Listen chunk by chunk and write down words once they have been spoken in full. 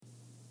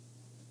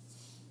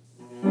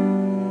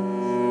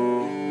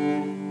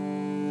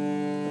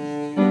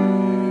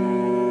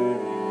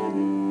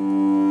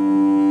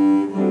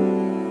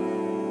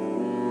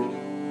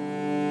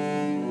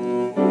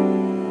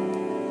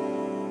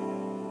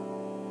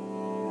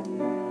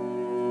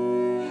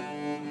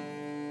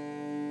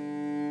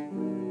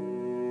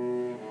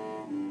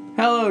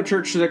Hello,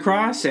 Church to the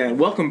Cross, and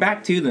welcome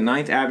back to the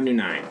 9th Avenue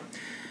 9.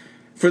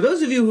 For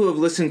those of you who have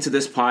listened to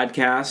this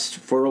podcast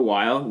for a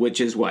while,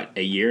 which is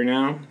a year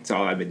now? That's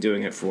all I've been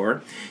doing it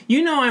for.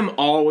 You know I'm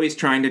always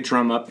trying to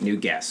drum up new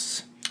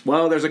guests.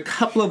 Well, there's a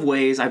couple of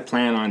ways I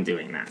plan on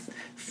doing that.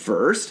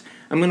 First,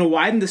 I'm going to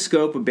widen the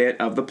scope a bit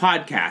of the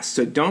podcast,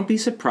 so don't be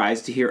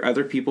surprised to hear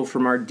other people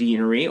from our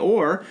deanery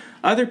or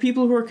other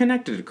people who are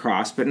connected to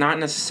Cross, but not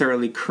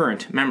necessarily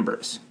current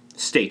members.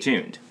 Stay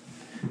tuned.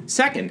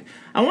 Second,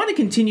 I want to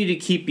continue to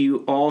keep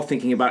you all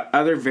thinking about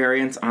other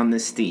variants on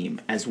this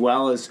theme, as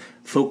well as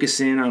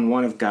focus in on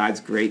one of God's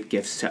great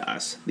gifts to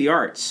us, the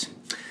arts.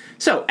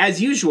 So,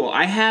 as usual,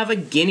 I have a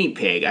guinea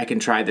pig I can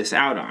try this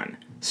out on.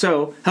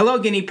 So, hello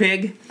guinea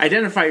pig,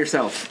 identify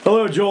yourself.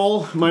 Hello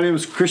Joel, my name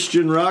is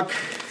Christian Ruck.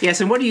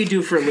 Yes, and what do you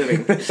do for a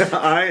living?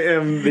 I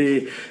am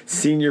the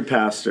senior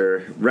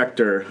pastor,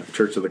 rector of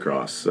Church of the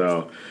Cross.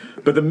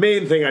 But the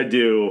main thing I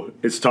do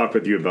is talk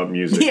with you about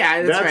music.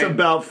 Yeah, that's right.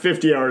 About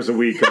 50 hours a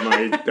week of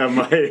my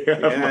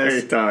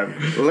my time.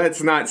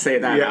 Let's not say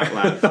that out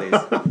loud,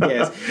 please.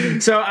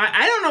 Yes. So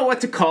I don't know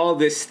what to call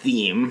this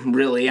theme,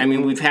 really. I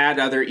mean, we've had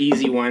other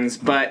easy ones,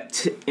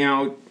 but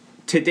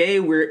today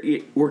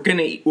we're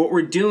gonna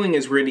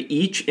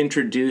each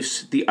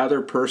introduce the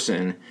other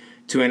person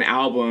to an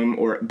album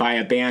or by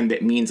a band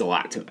that means a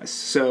lot to us.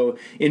 So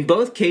in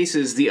both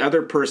cases, the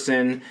other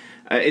person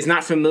is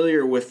not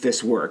familiar with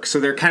this work, so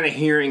they're kind of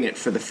hearing it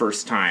for the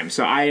first time.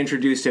 So I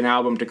introduced an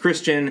album to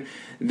Christian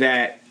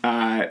that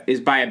is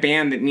by a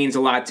band that means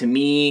a lot to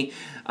me,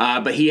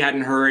 but he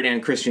hadn't heard,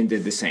 and Christian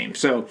did the same.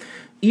 So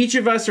each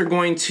of us are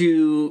going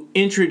to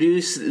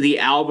introduce the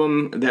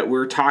album that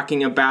we're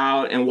talking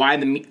about and why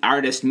the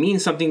artist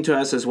means something to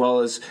us, as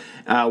well as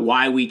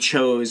why we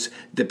chose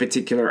the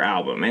particular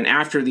album. And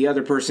after the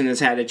other person has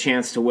had a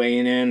chance to weigh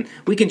in,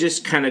 we can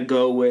just kind of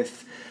go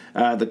with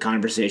the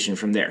conversation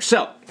from there.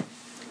 So,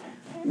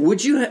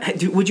 would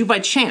you by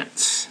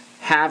chance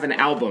have an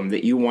album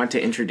that you want to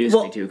introduce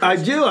me to, Christian? I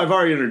do. I've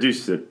already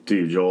introduced it to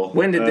you, Joel.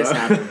 When did this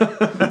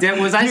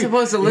happen? Was I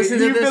supposed to listen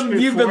to this before?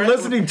 You've been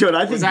listening to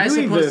it. Was I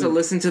supposed to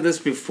listen to this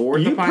before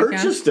the podcast? You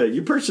purchased it.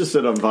 You purchased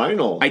it on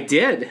vinyl. I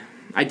did.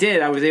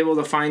 I was able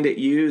to find it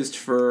used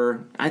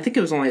for, I think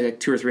it was only like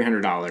 $200 or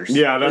 $300.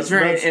 Yeah, it's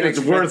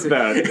worth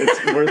that.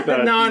 It's worth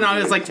that. No,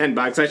 it was like $10.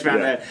 I just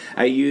found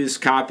a used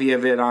copy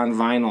of it on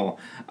vinyl.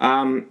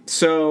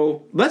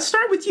 So let's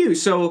start with you.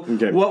 So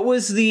what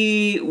was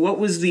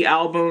the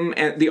album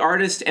and the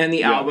artist and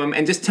the album,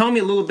 and just tell me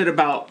a little bit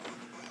about,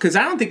 because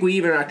I don't think we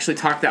even actually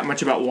talked that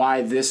much about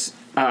why this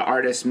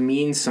artist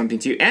means something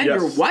to you. And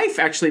your wife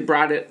actually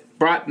brought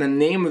the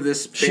name of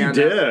this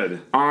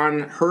band on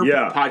her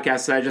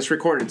podcast that I just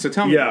recorded. So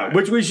tell me about it.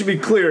 Which we should be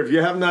clear, if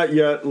you have not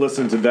yet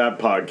listened to that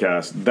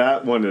podcast,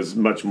 that one is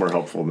much more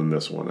helpful than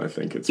this one, I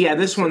think.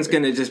 This one's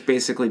going to just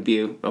basically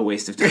be a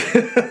waste of time.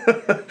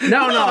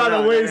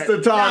 Not a waste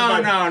of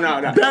time.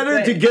 No.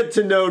 Better to get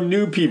to know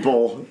new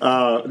people.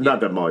 Not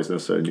that I'm always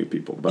necessarily new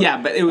people. But,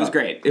 but it was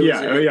great.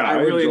 I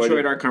really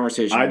enjoyed our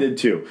conversation. I did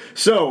too.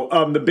 So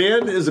the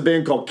band is a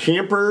band called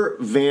Camper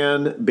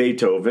Van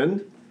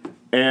Beethoven.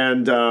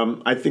 And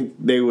I think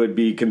they would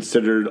be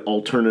considered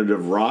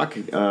alternative rock.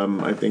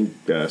 I think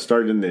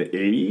started in the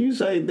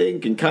 80s, I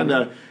think, and kind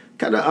of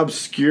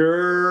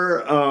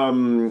obscure.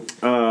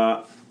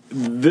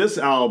 This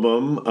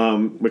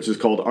album, which is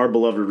called Our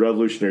Beloved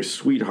Revolutionary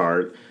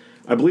Sweetheart,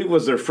 I believe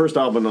was their first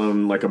album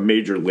on like a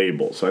major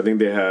label. So I think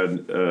they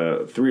had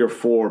 3 or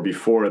 4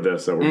 before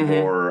this that were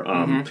more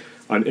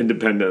on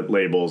independent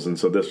labels, and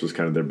so this was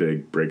kind of their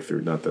big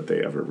breakthrough. Not that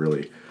they ever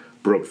really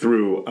broke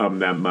through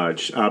that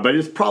much, but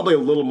it's probably a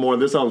little more.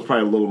 This album's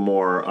probably a little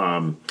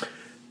more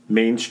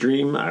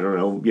mainstream. I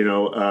don't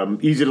know,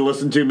 easy to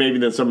listen to maybe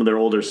than some of their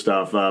older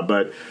stuff,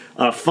 but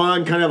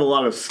fun. Kind of a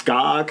lot of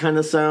ska kind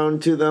of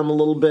sound to them a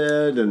little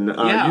bit, and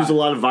use a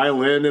lot of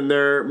violin in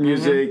their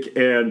music,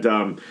 and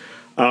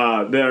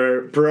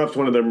they're perhaps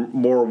one of their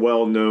more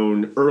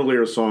well-known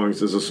earlier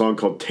songs is a song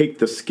called "Take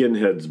the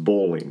Skinheads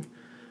Bowling."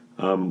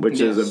 Which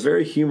is a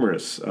very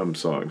humorous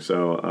song.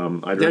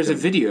 So there's a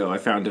video I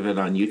found of it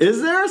on YouTube.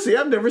 Is there? See,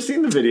 I've never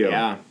seen the video.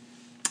 Yeah.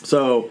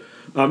 So,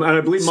 and I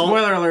believe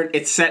spoiler alert: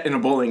 it's set in a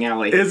bowling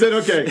alley. Is it?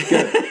 Okay.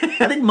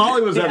 Good. I think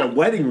Molly was at a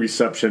wedding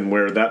reception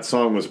where that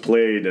song was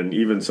played, and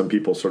even some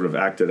people sort of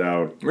acted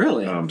out.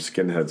 Really?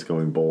 Skinheads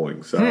going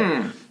bowling.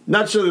 So,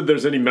 not sure that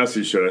there's any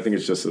message to it. I think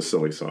it's just a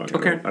silly song.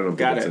 Okay. I don't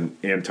think it's an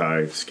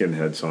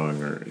anti-skinhead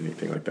song or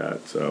anything like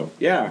that. So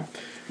yeah.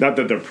 Not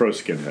that they're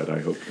pro-skinhead, I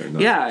hope they're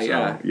not.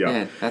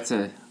 Yeah, that's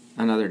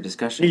another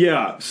discussion.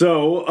 Yeah,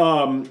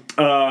 so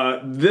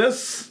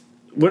this,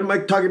 what am I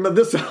talking about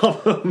this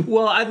album?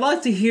 Well, I'd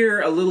love to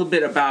hear a little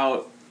bit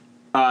about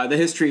the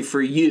history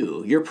for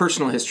you, your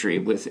personal history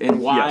with,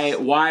 and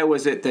why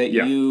was it that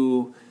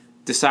you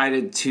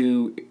decided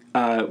to,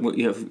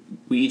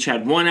 we each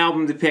had one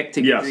album to pick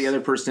to give to the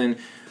other person.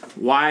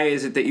 Why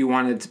is it that you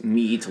wanted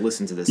me to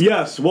listen to this album?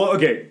 Yes, well,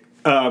 okay,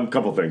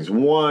 couple things.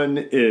 One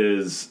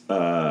is,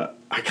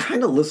 I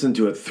kind of listened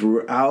to it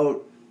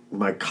throughout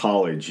my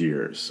college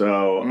years.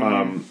 So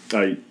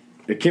I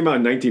it came out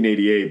in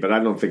 1988, but I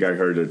don't think I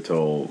heard it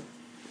till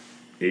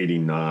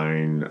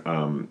 89.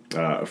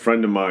 A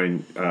friend of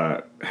mine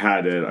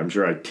had it. I'm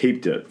sure I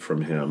taped it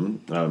from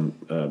him,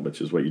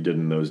 which is what you did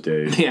in those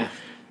days. Yeah.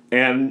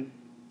 And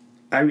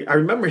I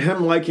remember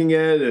him liking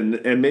it,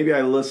 and maybe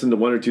I listened to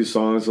one or two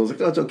songs. I was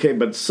like, oh, it's okay.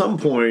 But at some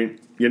point,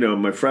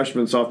 my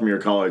freshman, sophomore year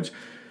of college,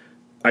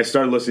 I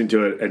started listening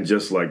to it and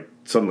just like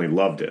suddenly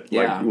loved it.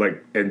 Yeah.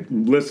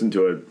 And listened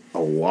to it a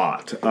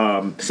lot.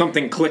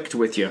 Something clicked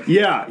with you.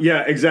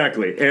 Yeah,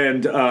 exactly.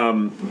 And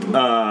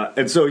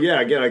so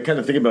again, I kind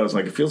of think about it as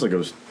like it feels like it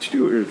was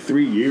 2 or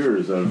 3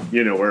 years of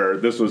where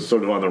this was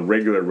sort of on a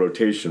regular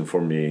rotation for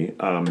me.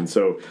 And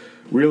so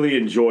really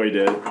enjoyed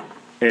it.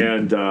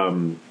 And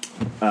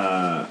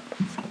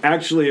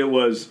actually, it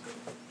was.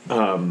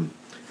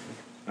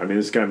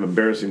 It's kind of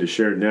embarrassing to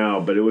share now,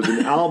 but it was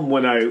an album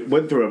when I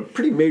went through a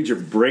pretty major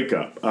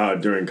breakup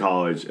during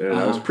college, and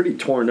I was pretty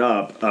torn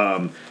up.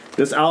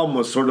 This album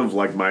was sort of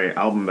like my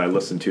album that I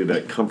listened to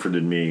that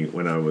comforted me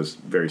when I was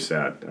very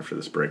sad after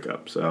this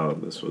breakup. So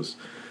this was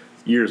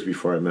years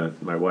before I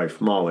met my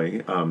wife,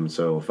 Molly.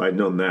 So if I'd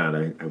known that,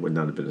 I would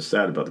not have been as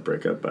sad about the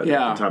breakup, but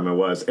at the time I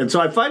was. And so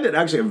I find it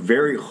actually a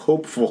very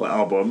hopeful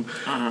album.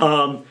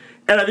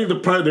 And I think the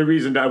part of the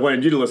reason I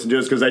wanted you to listen to it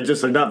is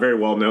because they're not very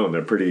well known.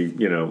 They're pretty,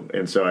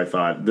 and so I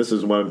thought this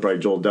is one probably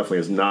Joel definitely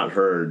has not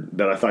heard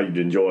that I thought you'd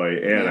enjoy,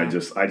 and I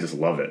just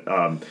love it.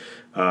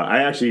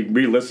 I actually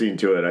re-listening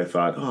to it, I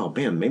thought, oh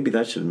man, maybe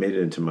that should have made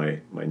it into my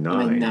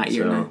 9. Not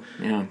your 9.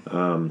 Yeah.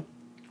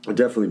 I'll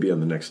definitely be on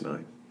the next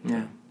 9.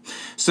 Yeah.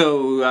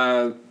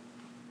 So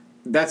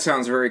that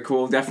sounds very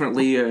cool.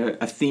 Definitely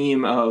a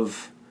theme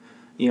of,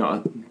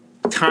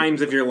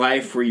 times of your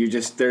life where you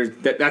just there's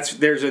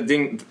a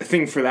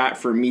thing for that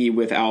for me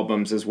with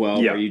albums as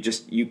well. Yeah. Where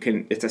you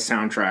can it's a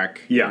soundtrack.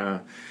 Yeah.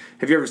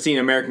 Have you ever seen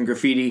American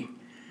Graffiti?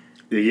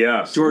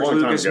 Yes. George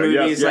Lucas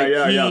movies.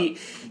 Yes,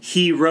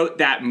 he wrote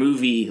that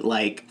movie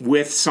like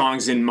with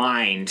songs in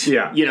mind.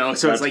 Yeah.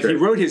 So it's like great.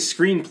 he wrote his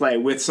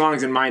screenplay with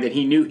songs in mind that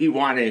he knew he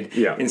wanted.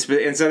 Yeah. And so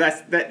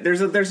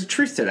there's a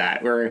truth to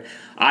that where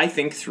I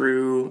think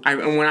through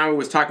when I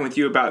was talking with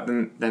you about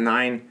the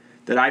 9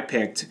 that I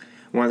picked.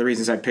 One of the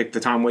reasons I picked the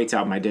Tom Waits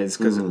album I did is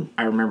because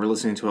I remember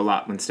listening to it a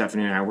lot when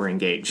Stephanie and I were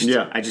engaged.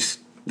 Yeah. That's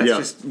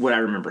just what I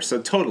remember.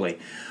 So totally.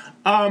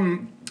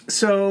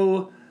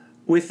 So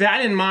with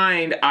that in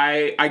mind,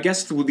 I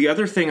guess the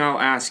other thing I'll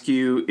ask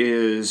you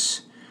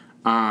is,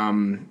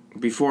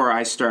 before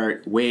I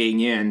start weighing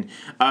in,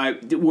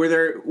 what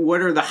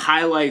are the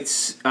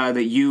highlights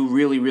that you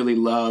really, really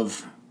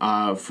love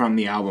from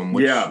the album?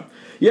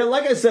 Yeah,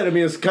 like I said,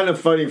 it's kind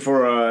of funny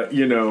for a,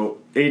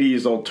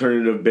 80s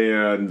alternative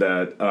band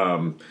that,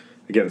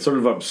 again, sort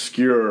of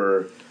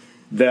obscure,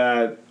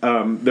 that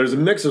there's a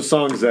mix of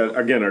songs that,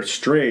 again, are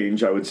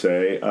strange, I would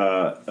say.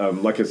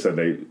 Like I said,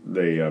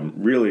 they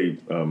really,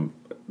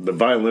 the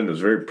violin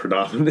is very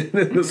predominant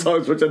in the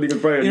songs, which I think is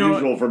probably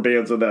unusual for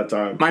bands of that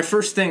time. My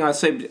first thing I'll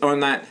say on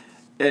that,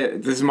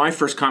 this is my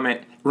first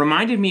comment,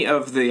 reminded me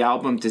of the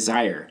album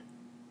Desire.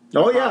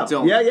 Oh, yeah.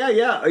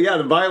 Yeah,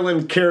 the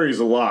violin carries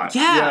a lot.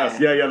 Yeah.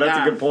 Yes,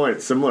 that's a good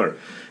point. Similar.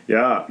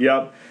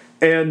 Yeah.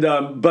 And,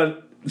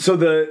 so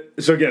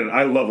again,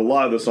 I love a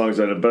lot of the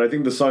songs on it, but I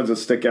think the songs that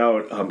stick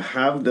out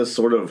have this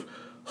sort of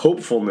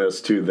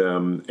hopefulness to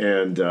them.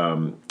 And,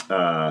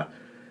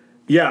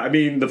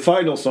 the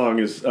final song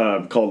is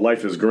called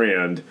Life is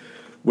Grand,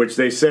 which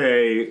they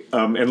say,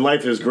 and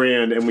life is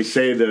grand, and we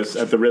say this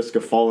at the risk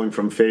of falling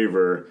from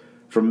favor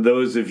from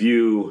those of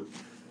you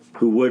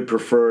who would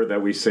prefer that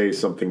we say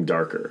something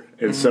darker.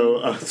 And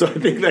so I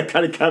think that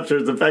kind of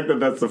captures the fact that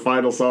that's the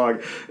final song.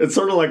 It's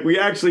sort of like we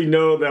actually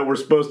know that we're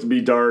supposed to be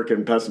dark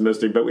and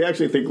pessimistic, but we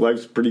actually think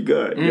life's pretty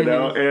good,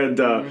 And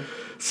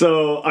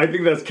so I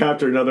think that's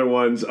captured in other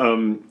ones.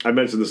 I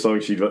mentioned the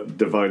song She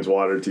Divines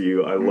Water to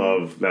You. I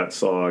love that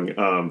song.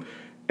 How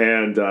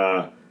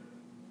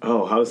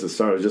does it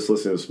start? I was just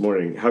listening this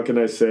morning. How can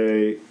I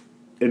say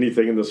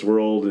anything in this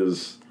world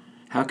is...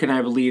 How can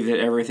I believe that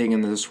everything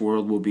in this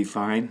world will be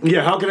fine?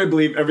 Yeah, how can I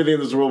believe everything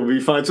in this world will be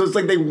fine? So it's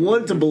like they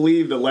want to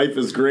believe that life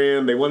is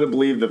grand. They want to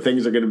believe that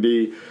things are going to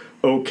be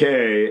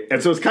okay.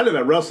 And so it's kind of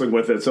that wrestling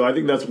with it. So I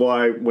think that's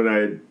why when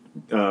I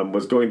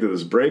was going through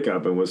this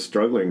breakup and was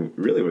struggling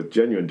really with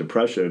genuine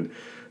depression,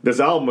 this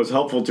album was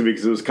helpful to me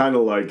because it was kind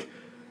of like,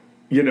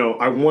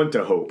 I want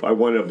to hope. I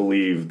want to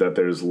believe that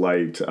there's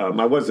light.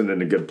 I wasn't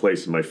in a good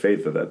place in my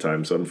faith at that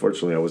time, so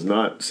unfortunately I was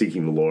not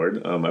seeking the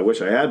Lord. I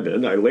wish I had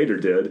been. I later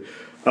did.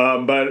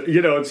 But,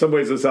 in some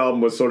ways this album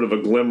was sort of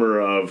a glimmer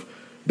of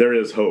there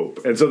is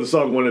hope. And so the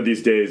song One of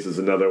These Days is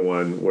another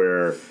one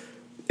where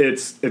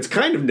it's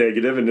kind of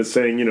negative and it's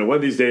saying, one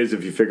of these days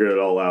if you figure it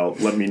all out,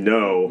 let me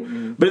know.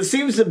 Mm-hmm. But it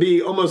seems to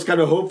be almost kind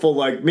of hopeful,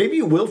 like maybe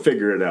you will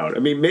figure it out.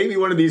 Maybe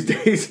one of these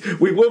days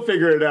we will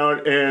figure it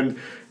out and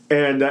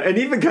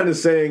even kind of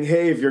saying,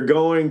 hey, if you're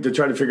going to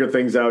try to figure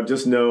things out,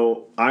 just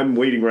know I'm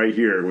waiting right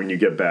here when you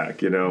get back,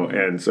 Mm-hmm.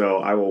 And so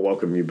I will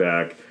welcome you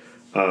back.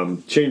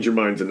 Change Your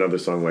Mind's another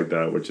song like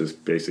that, which is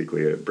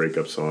basically a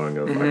breakup song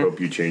of I hope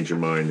you change your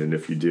mind, and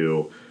if you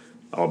do,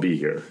 I'll be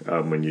here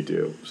when you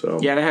do. So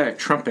Yeah, it had a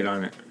trumpet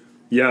on it.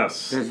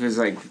 yes, It was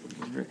like,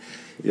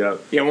 yeah,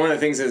 yeah. One of the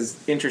things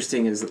that's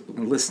interesting is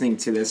listening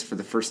to this for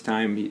the first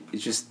time.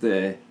 It's just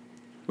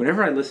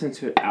whenever I listen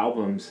to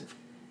albums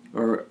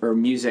or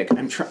music,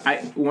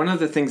 one of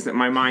the things that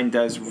my mind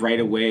does right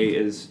away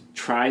is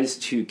tries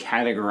to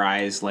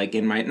categorize, like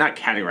not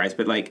categorize,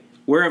 but like,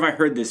 where have I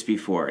heard this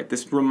before?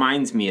 This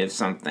reminds me of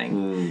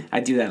something. I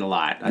do that a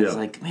lot. I was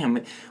like,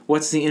 man,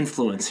 what's the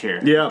influence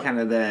here? Yeah. Kind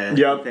of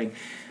the thing.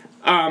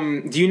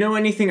 Do you know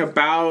anything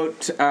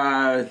about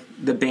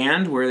the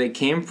band, where they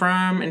came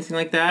from, anything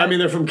like that? I mean,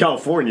 they're from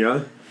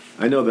California.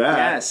 I know that.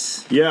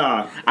 Yes.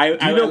 Yeah.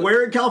 Do you know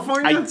where in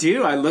California? I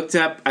do. I looked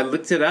it up. I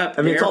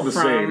mean, it's all the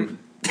same.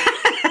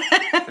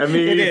 I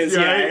mean, it is.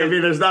 Yeah. I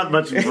mean, there's not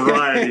much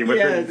variety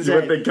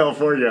within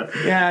California.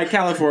 Yeah,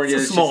 California.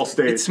 It's a small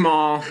state. It's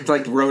small. It's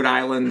like Rhode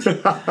Island.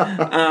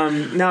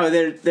 No,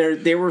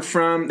 they were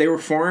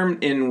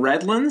formed in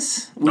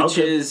Redlands, which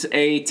is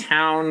a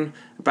town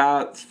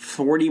about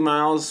 40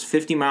 miles,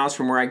 50 miles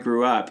from where I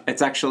grew up.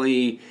 It's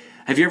actually.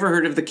 Have you ever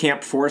heard of the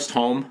Camp Forest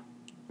Home?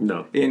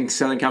 No. In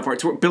Southern California.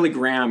 It's where Billy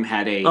Graham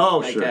had a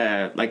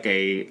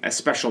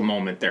special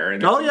moment there.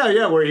 And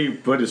where he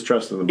put his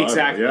trust in the Bible.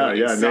 Exactly. Yeah,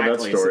 I know that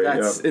story. So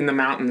that's in the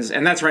mountains,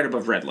 and that's right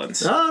above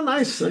Redlands. Oh,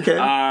 nice. Okay.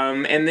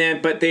 And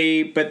then, but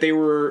they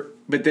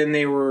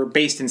were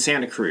based in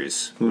Santa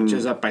Cruz, which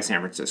is up by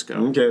San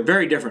Francisco. Okay.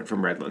 Very different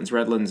from Redlands.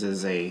 Redlands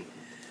is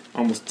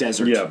almost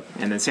desert. Yeah.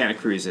 And then Santa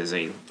Cruz is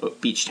a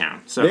beach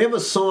town. So they have a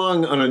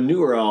song on a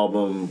newer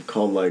album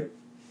called like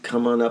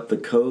Come On Up the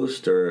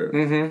Coast, or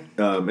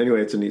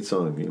anyway, it's a neat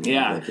song.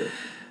 Yeah. Like it.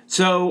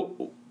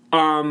 So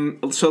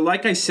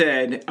like I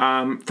said,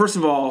 first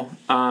of all,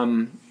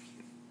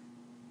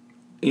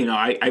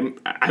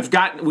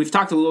 we've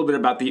talked a little bit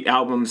about the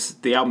album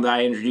that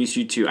I introduced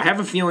you to. I have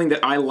a feeling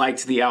that I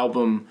liked the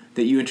album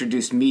that you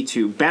introduced me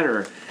to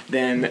better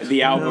than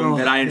the album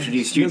that I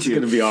introduced you to. It's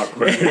going to be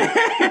awkward.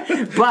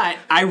 But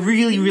I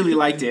really, really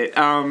liked it.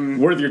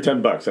 Worth your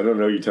 $10. I don't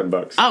know you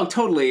 $10. Oh,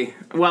 totally.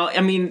 Well,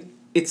 I mean,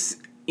 it's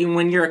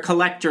when you're a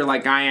collector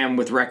like I am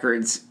with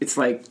records, it's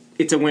like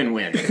it's a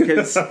win-win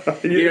because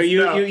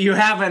you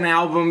have an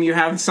album, you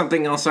have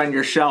something else on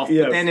your shelf.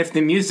 Yes. But then if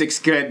the music's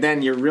good,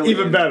 then you're really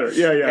even better.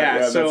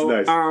 Yeah. So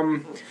that's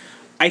nice.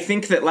 I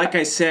think that, like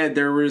I said,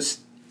 there was,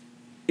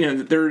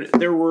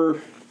 there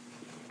were.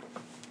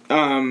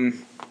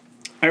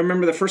 I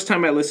remember the first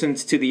time I listened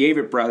to the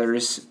Avett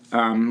Brothers,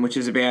 which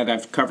is a band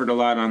I've covered a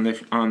lot on the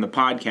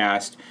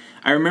podcast.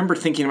 I remember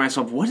thinking to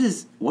myself, what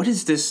is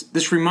this?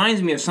 This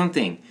reminds me of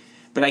something,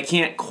 but I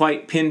can't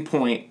quite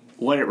pinpoint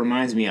what it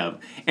reminds me of.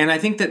 And I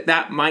think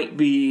that might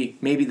be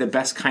maybe the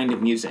best kind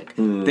of music.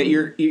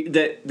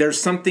 That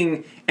there's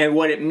something, and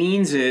what it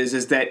means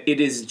is that it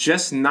is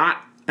just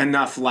not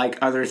enough like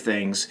other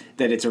things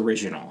that it's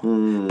original.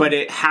 But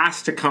it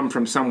has to come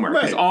from somewhere.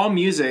 Because all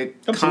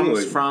music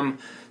comes from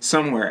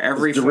somewhere.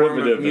 Every form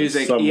of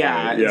music.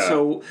 Yeah.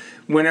 So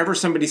whenever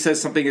somebody says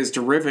something is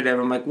derivative,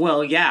 I'm like,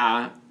 well,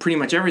 yeah, pretty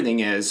much everything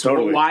is.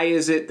 Totally. Well, why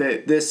is it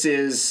that this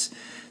is...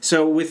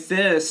 So with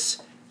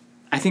this,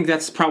 I think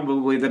that's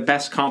probably the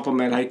best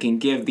compliment I can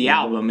give the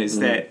album is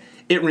that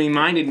it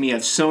reminded me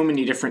of so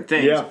many different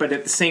things, but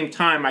at the same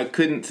time, I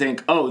couldn't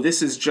think, oh,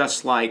 this is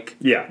just like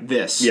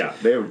this. Yeah,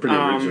 they have a pretty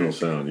original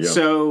sound. Yeah.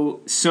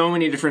 So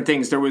many different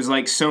things. There was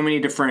like so many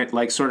different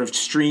like sort of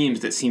streams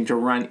that seemed to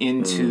run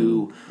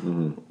into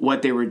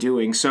what they were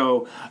doing.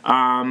 So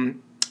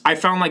I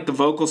found like the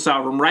vocal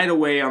style from right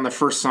away on the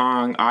first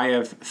song, Eye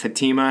of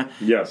Fatima.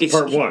 Yes,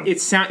 part one.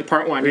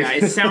 Part one, yeah.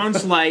 It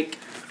sounds like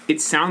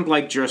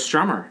Joe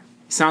Strummer.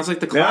 It sounds like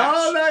the Clash.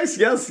 Oh, nice.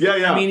 Yes,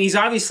 yeah. I mean, he's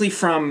obviously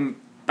from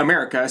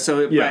America,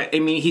 but I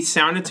mean, he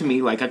sounded to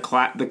me like the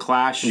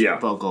Clash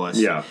vocalist.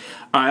 Yeah.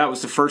 That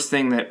was the first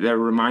thing that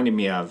reminded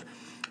me of.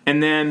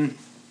 And then,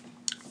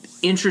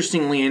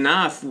 interestingly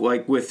enough,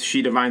 like with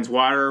She Divines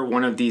Water,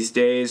 One of These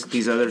Days,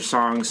 these other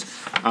songs,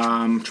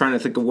 I'm trying to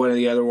think of one of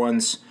the other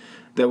ones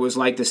that was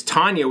like this.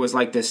 Tanya was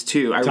like this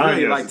too. I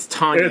really liked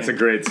Tanya. It's a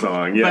great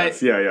song. Yes,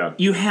 but yeah.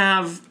 You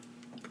have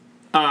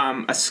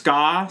a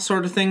ska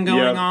sort of thing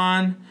going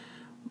on.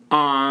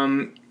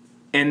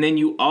 And then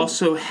you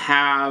also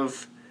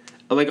have,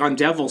 like on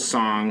Devil's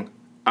Song,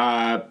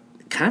 kind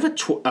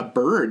of a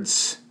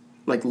Birds,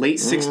 like late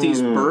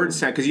 60s Birds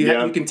sound. Because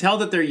you can tell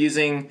that they're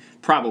using,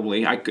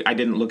 probably, I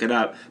didn't look it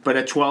up, but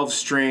a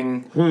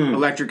 12-string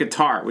electric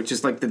guitar, which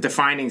is like the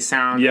defining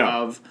sound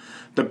of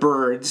the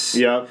Birds.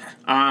 Yeah.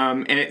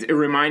 And it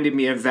reminded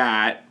me of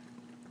that.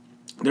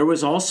 There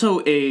was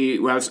also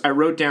I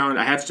wrote down,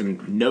 I have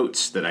some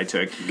notes that I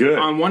took. Good.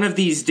 On One of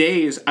These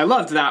Days, I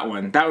loved that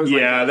one. That was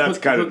that's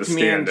kind of the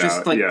standout.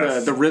 Just like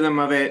the rhythm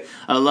of it.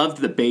 I loved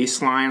the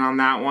bass line on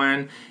that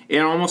one. It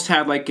almost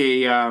had like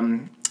a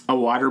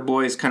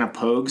Waterboys kind of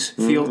Pogues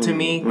feel to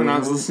me when I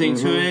was listening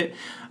to it.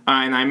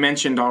 And I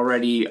mentioned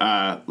already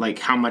like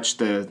how much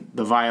the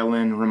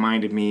violin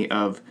reminded me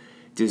of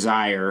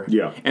Desire.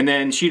 Yeah. And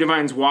then She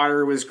Divines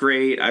Water was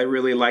great. I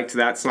really liked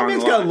that song. I mean,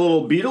 it's got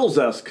little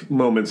Beatles-esque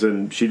moments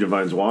in She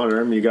Divines Water.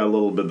 I mean, you got a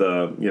little bit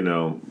of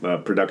the,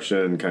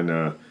 production kind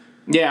of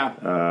Yeah.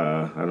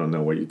 I don't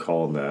know what you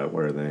call that,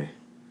 where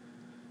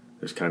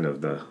there's kind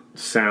of the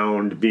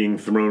sound being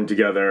thrown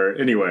together.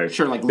 Anyway,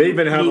 Sure, like they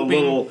even have looping.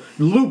 a little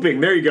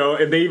looping. There you go.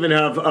 And they even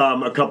have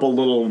a couple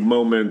little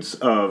moments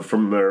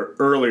from their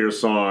earlier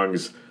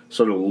songs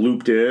sort of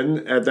looped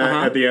in at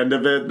the end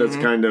of it. That's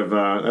kind of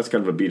a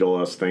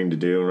Beatles thing to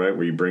do, right?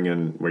 Where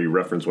you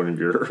reference one of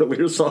your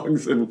earlier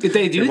songs. And Did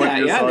they do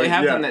that? Yeah, songs. they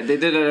have done that. They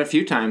did it a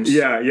few times.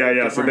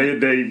 Yeah. So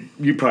they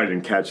you probably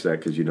didn't catch that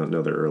because you don't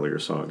know their earlier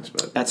songs,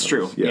 but That's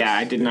true. Yes. Yeah,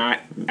 I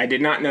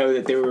did not know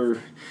that they were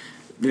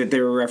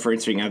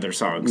referencing other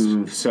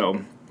songs.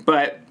 So,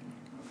 but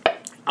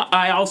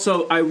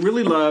I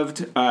really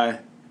loved. I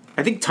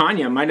think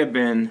Tanya might have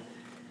been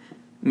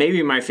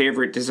maybe my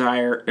favorite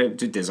Desire.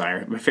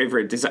 My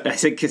favorite Desire. I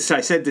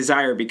said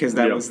Desire because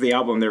that was the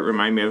album that it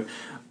reminded me of.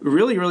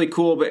 Really, really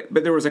cool.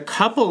 But there was a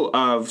couple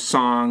of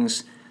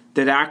songs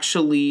that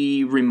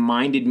actually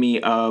reminded me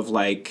of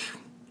like.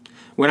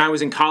 When I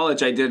was in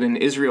college, I did an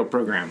Israel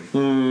program,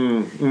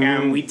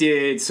 and we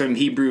did some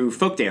Hebrew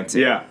folk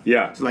dancing.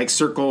 Yeah. Like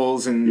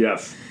circles and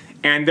Yes.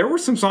 And there were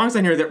some songs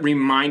on here that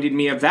reminded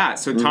me of that.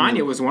 So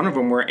Tanya was one of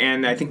them.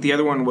 And I think the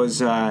other one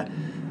was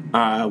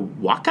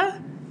Waka.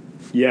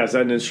 Yeah, is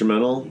that an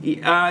instrumental?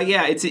 Yeah,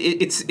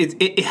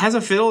 it has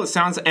a fiddle. It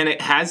sounds, and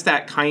it has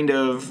that kind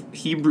of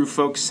Hebrew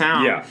folk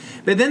sound. Yeah.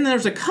 But then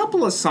there's a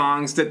couple of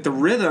songs that the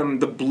rhythm,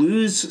 the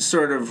blues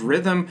sort of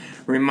rhythm,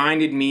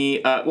 reminded me.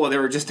 They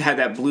were just had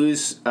that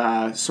blues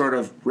sort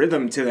of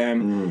rhythm to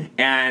them,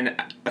 and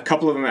a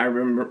couple of them I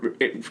remember.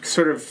 It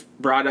sort of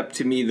brought up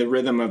to me the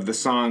rhythm of the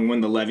song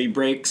 "When the Levee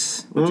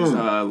Breaks," which is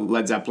a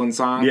Led Zeppelin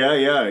song.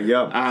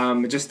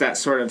 Yeah. Just that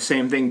sort of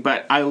same thing.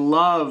 But I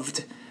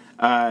loved.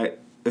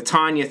 The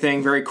Tanya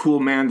thing, very cool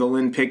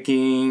mandolin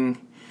picking.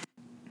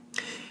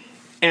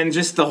 And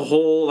just the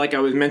whole, like I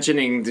was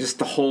mentioning, just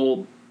the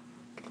whole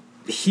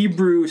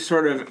Hebrew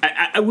sort of...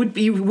 I would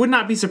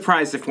not be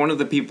surprised if one of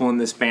the people in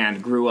this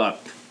band grew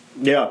up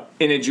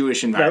in a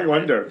Jewish environment. I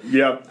wonder,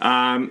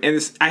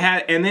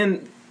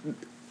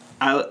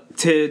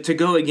 To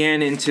go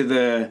again into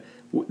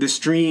the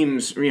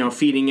streams,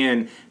 feeding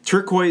in,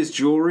 turquoise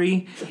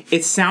jewelry,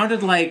 it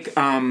sounded like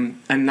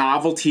a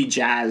novelty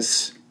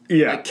jazz...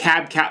 Yeah, like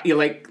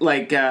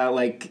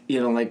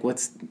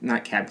what's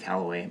not Cab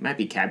Calloway? It might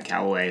be Cab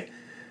Calloway,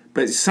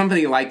 but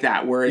somebody like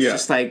that where it's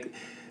just like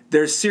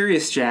there's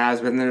serious jazz,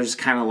 but then there's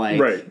kind of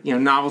like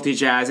novelty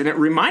jazz, and it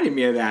reminded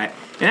me of that.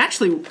 And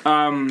actually,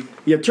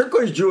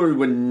 turquoise jewelry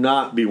would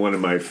not be one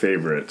of my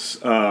favorites.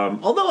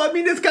 Although I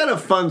mean, it's kind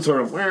of fun,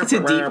 sort of. It's a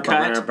deep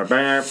cut.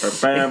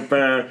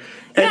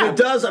 And it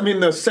does. I mean,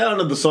 the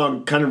sound of the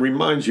song kind of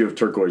reminds you of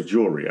turquoise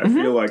jewelry. I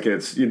feel like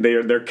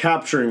they're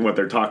capturing what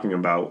they're talking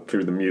about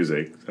through the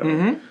music.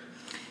 So.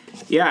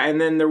 Yeah, and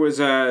then there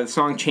was a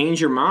song "Change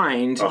Your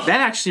Mind."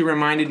 That actually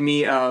reminded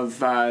me of.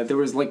 There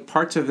was like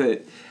parts of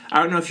it. I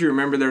don't know if you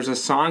remember. There's a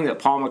song that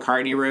Paul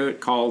McCartney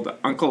wrote called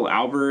 "Uncle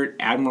Albert,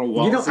 Admiral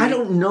Wolsey." I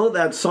don't know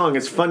that song.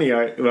 It's funny.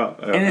 And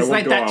it's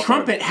like that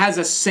trumpet has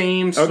a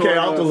same sort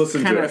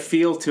of kind of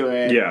feel to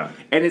it. Yeah,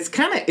 and it's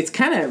kind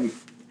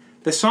of.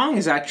 The song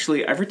is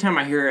actually, every time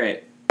I hear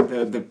it,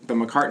 the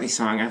McCartney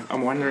song,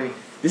 I'm wondering,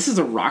 this is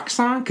a rock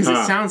song? Because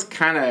it sounds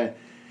kind of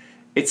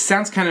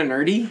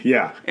nerdy.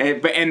 Yeah.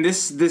 And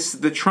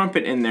the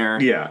trumpet in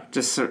there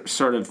just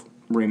sort of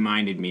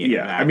reminded me of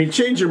that. I mean,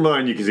 Change Your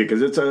Mind, you can see,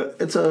 because it's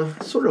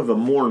a sort of a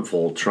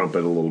mournful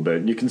trumpet a little bit.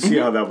 And you can see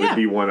how that would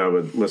be one I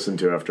would listen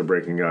to after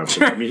breaking up.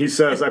 I mean, he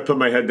says, I put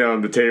my head down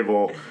on the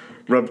table,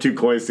 rub 2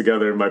 coins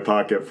together in my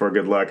pocket for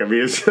good luck. I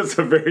mean, it's just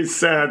a very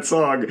sad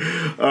song.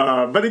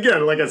 But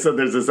again, like I said,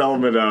 there's this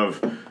element of,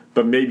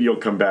 but maybe you'll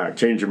come back.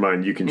 Change your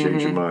mind. You can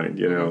change your mind,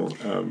 you know.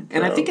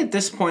 And I think at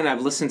this point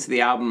I've listened to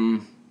the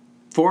album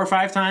 4 or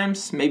 5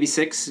 times, maybe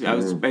 6. I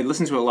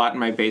listened to it a lot in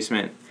my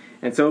basement.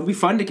 And so it'll be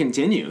fun to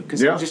continue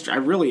because I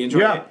really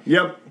enjoyed it.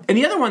 Yep. And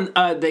the other one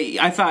that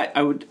I thought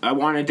I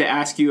wanted to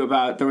ask you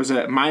about, there was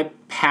My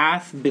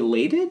Path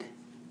Belated?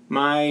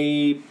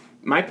 My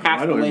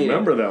Path I don't Belated.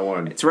 remember that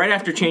one. It's right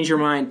after Change Your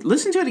Mind.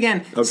 Listen to it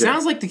again. Okay.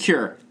 Sounds like The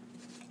Cure.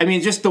 I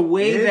mean, just the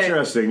way that...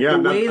 Interesting. Yeah,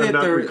 I'm not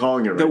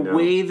recalling it right now. The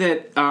way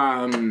that...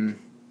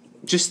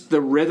 just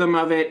the rhythm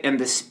of it and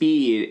the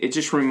speed, it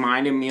just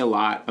reminded me a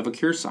lot of a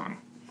Cure song.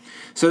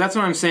 So that's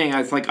what I'm saying.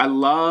 I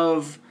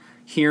love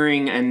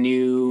hearing a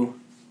new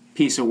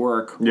piece of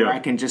work where I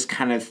can just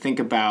kind of think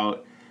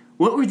about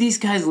what were these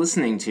guys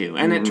listening to.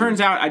 And it turns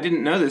out, I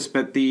didn't know this,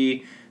 but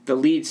the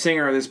lead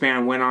singer of this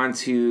band went on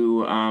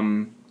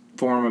to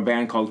form a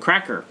band called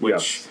Cracker,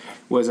 which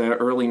was an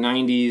early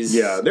 90s.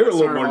 Yeah, they were a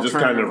little more just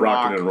kind of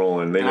rocking and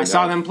rolling. And I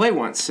saw them play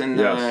once in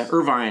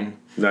Irvine.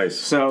 Nice.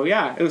 So,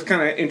 it was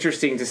kind of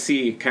interesting to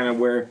see kind of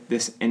where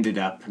this ended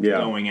up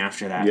going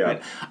after that. Yeah.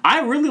 But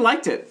I really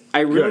liked it.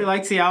 I really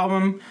liked the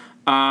album.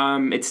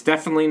 It's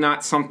definitely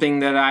not something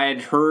that I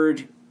had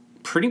heard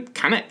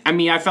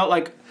I felt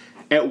like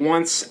at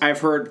once I've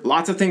heard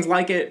lots of things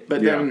like it,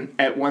 but then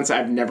at once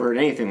I've never heard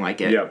anything like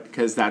it.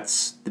 Because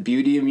that's the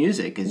beauty of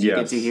music, is you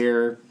get to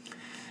hear...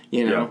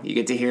 You know, you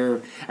get to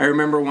hear. I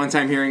remember one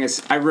time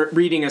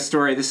reading a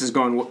story. This is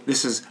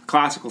a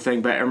classical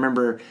thing, but I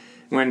remember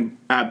when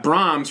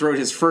Brahms wrote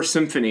his first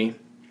symphony.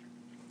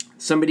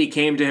 Somebody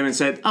came to him and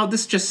said, "Oh,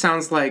 this just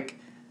sounds like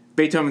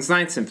Beethoven's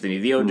Ninth Symphony,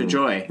 the Ode to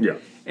Joy." Yeah,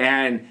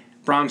 and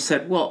Brahms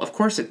said, "Well, of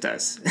course it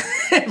does.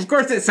 Of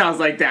course it sounds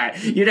like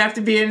that. You'd have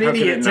to be an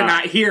idiot to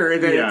not hear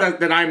that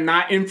that I'm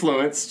not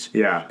influenced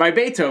by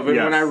Beethoven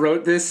when I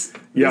wrote this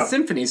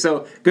symphony.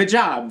 So good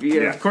job.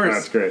 Yeah, of course.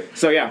 That's great.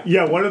 So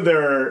yeah, one of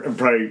their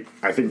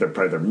I think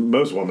their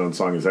most well-known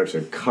song is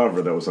actually a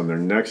cover that was on their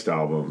next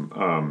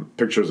album,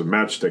 "Pictures of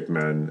Matchstick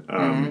Men,"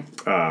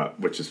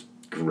 which is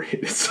great.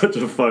 It's such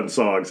a fun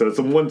song. So it's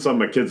the one song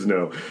my kids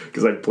know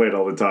because I play it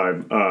all the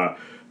time.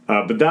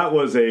 But that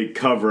was a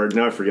cover,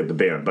 now I forget the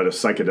band, but a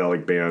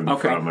psychedelic band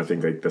from, I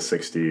think, like the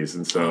 60s.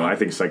 And so I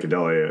think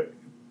psychedelica,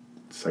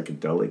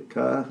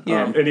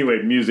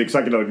 anyway,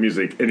 psychedelic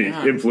music, and it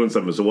influenced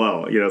them as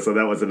well. You know, so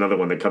that was another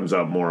one that comes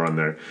out more on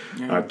their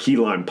Key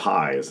Lime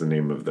Pie is the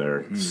name of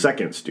their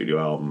second studio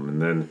album.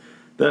 And then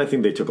I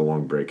think they took a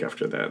long break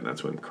after that, and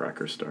that's when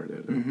Cracker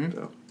started.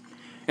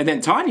 And then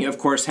Tanya, of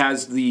course,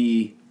 has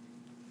the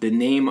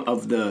name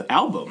of the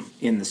album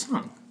in the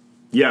song.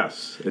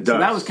 Yes, it does. So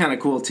that was kind of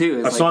cool, too.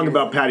 It's a song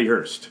about Patty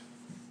Hearst.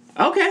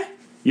 Okay.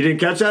 You didn't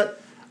catch that?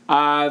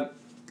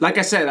 Like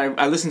I said,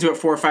 I listened to it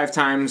 4 or 5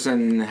 times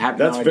and had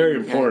That's very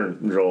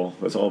important, Joel.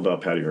 It's all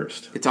about Patty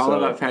Hearst. It's all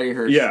about Patty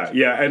Hearst.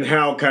 Yeah, and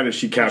how kind of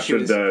she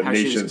captured the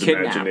nation's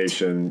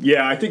imagination.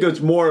 Yeah, I think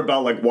it's more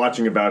about like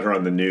watching about her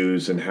on the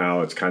news and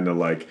how it's kind of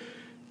like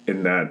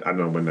in that, I don't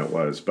know when that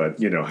was, but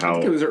you know how... I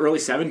think it was the early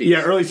 70s.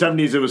 Yeah, early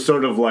 70s, it was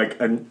sort of like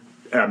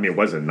it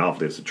wasn't a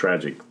novelty. It's a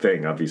tragic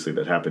thing, obviously,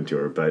 that happened to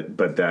her. But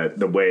that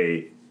the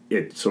way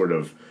it sort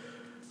of,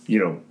 you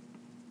know,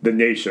 the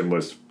nation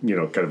was, you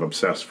know, kind of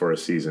obsessed for a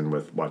season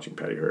with watching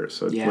Patty Hearst.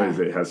 So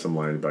it has some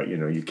line about, you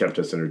know, you kept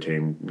us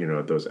entertained, you know,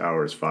 at those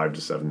hours 5 to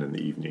 7 in the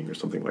evening or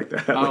something like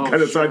that.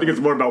 So I think it's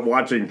more about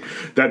watching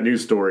that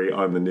news story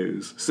on the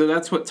news. So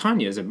that's what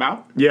Tanya is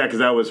about? Yeah, because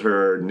that was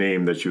her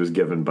name that she was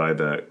given by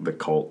the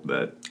cult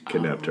that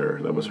kidnapped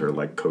her. That was her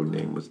like code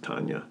name was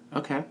Tanya.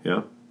 Okay.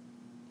 Yeah.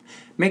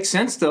 Makes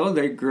sense, though.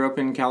 They grew up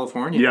in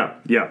California.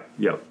 Yeah.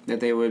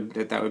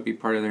 That would be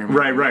part of their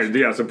right.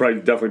 Yeah, so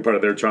definitely part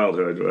of their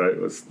childhood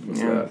was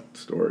that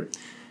story.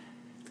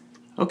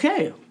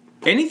 Okay.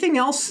 Anything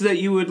else that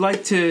you would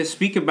like to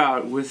speak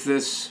about with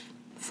this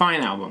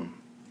fine album?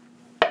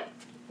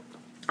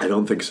 I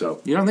don't think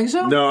so. You don't think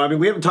so? No, I mean,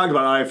 we haven't talked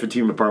about Eye of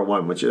Fatima Part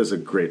 1, which is a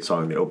great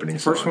song, the opening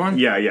song. First one?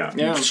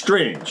 Yeah.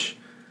 Strange.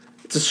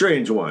 It's a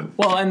strange one.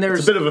 Well, and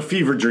there's a bit of a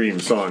fever dream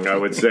song, I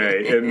would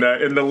say, in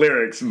the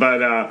lyrics.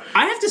 But I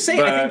have to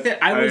say, I think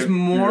that I was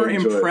more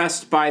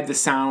impressed by the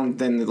sound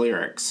than the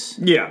lyrics.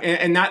 Yeah,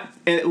 and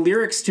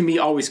lyrics to me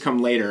always come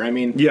later. I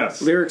mean,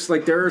 lyrics,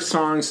 like there are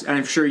songs, and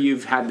I'm sure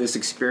you've had this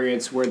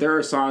experience where there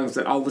are songs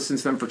that I'll listen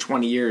to them for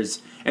 20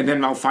 years, and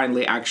then I'll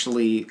finally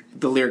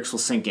the lyrics will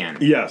sink in.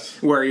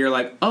 Yes, where you're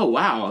like, oh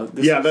wow,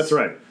 that's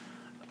right.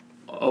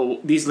 Oh,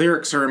 these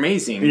lyrics are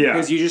amazing. Yeah.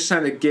 Because you just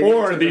kind of get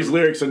or these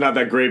lyrics are not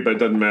that great, but it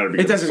doesn't matter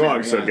because the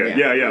song's so good.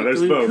 Yeah,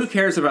 there's both. Who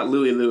cares about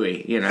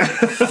Louie, you know?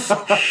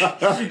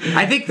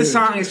 I think the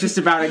song is just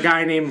about a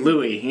guy named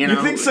Louie, you know?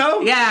 You think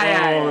so?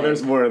 Yeah. Oh,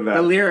 there's more of that.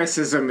 The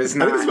lyricism is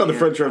not... I think it's about the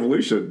French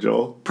Revolution,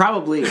 Joel.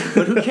 Probably.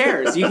 But who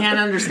cares? You can't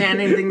understand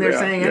anything they're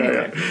saying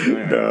anyway.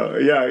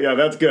 Yeah,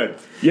 that's good.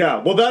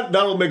 Yeah, well,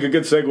 that'll make a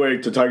good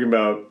segue to talking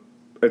about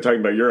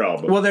your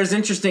album. Well, there's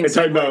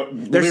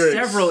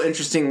several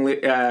interesting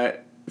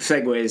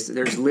segues.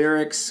 There's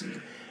lyrics,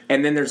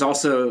 and then there's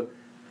also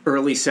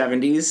early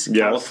 70s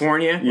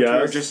California, which we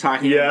were just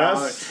talking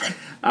about.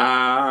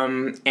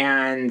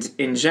 And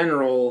in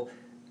general,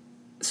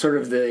 sort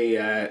of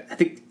I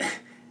think,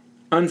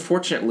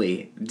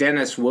 unfortunately,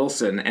 Dennis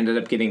Wilson ended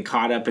up getting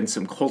caught up in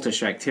some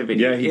cultish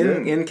activity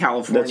in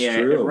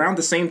California around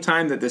the same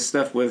time that this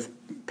stuff with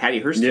Patty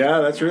Hearst.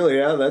 Yeah, that's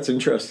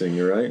interesting.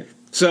 You're right.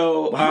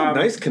 So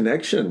nice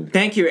connection.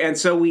 Thank you. And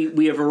so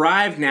we have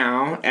arrived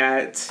now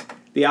at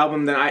the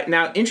album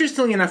now,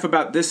 interestingly enough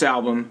about this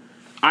album,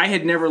 I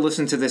had never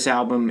listened to this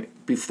album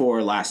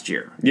before last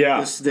year. Yeah.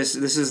 This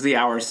is the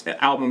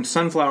album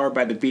Sunflower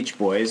by the Beach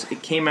Boys.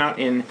 It came out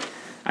in,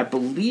 I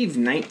believe,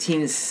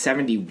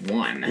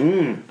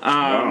 1971.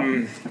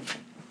 Wow.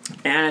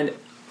 And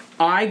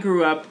I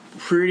grew up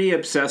pretty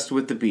obsessed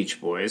with the Beach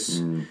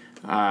Boys.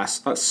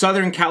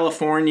 Southern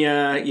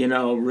California, you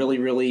know,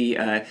 really,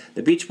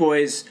 the Beach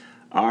Boys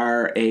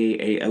are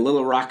a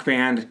little rock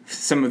band.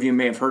 Some of you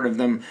may have heard of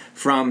them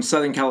from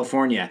Southern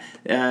California.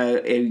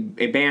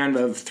 A band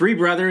of 3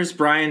 brothers,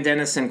 Brian,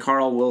 Dennis, and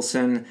Carl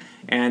Wilson,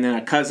 and then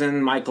a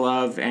cousin, Mike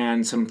Love,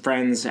 and some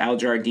friends, Al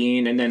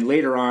Jardine, and then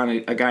later on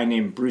a guy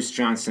named Bruce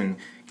Johnson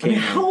came in.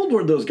 How old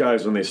were those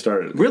guys when they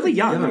started? Really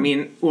young. I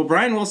mean,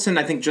 Brian Wilson,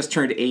 I think, just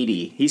turned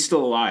 80. He's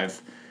still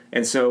alive.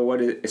 And so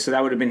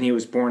that would have been he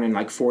was born in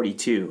like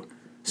 42.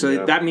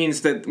 So that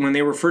means that when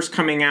they were first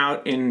coming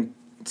out in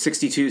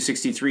 62,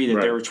 63,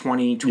 that they were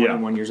 20,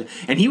 21 years old.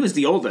 And he was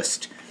the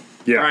oldest.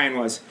 Yeah. Brian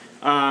was.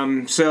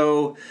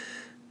 So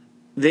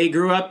they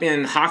grew up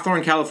in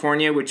Hawthorne,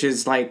 California, which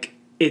is like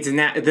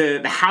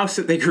the house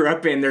that they grew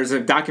up in. There's a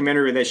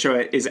documentary where they show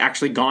it is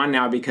actually gone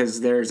now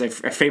because there's a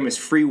famous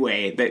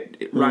freeway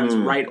that runs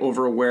right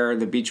over where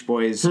the Beach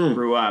Boys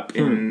grew up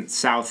in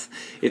South.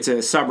 It's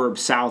a suburb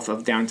south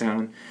of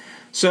downtown.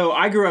 So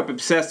I grew up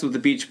obsessed with the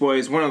Beach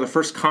Boys. One of the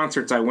first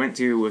concerts I went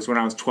to was when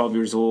I was 12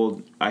 years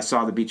old. I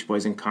saw the Beach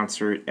Boys in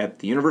concert at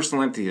the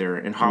Universal Amphitheater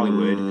in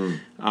Hollywood.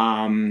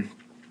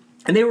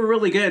 And they were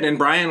really good, and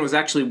Brian was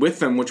actually with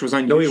them, which was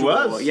unusual.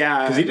 No, he was?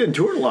 Yeah. Because he didn't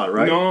tour a lot,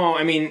 right? No,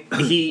 I mean,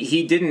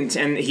 he didn't,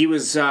 and he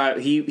was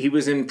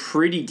in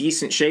pretty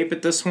decent shape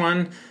at this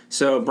one.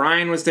 So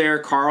Brian was there,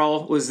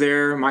 Carl was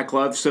there, Mike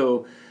Love,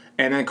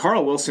 and then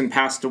Carl Wilson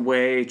passed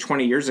away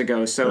 20 years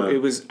ago, so it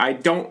was, I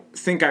don't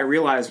think I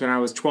realized when I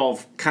was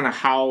 12 kind of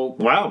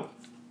how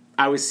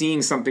I was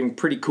seeing something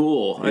pretty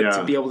cool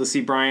to be able to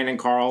see Brian and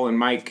Carl and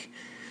Mike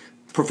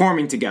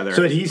performing together.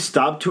 So had he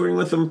stopped touring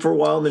with them for a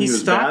while, and then he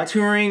was back? He stopped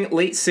touring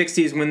late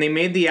 60s when they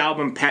made the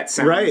album Pet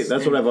Sounds. Right,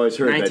 that's what I've always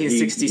heard,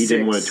 1966. that he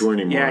didn't want to tour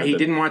anymore. Yeah, he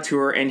didn't want to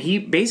tour, and he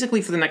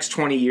basically for the next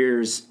 20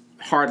 years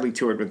hardly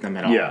toured with them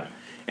at all. Yeah.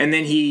 And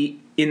then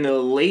in the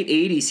late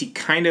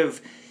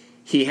 80s,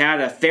 he had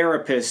a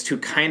therapist who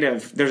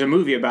there's a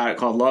movie about it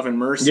called Love and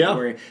Mercy,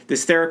 where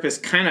this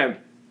therapist kind of,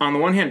 on the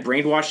one hand,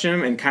 brainwashed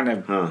him and kind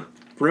of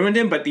ruined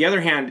him, but the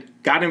other hand,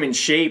 got him in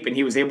shape, and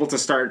he was able to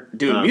start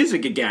doing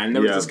music again.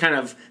 There was this kind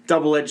of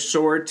double-edged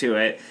sword to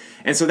it.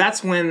 And so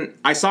that's when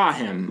I saw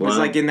him. It was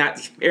like in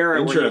that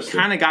era when he'd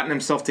kind of gotten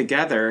himself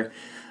together.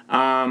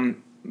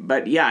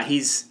 But yeah,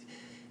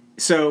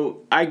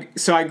 So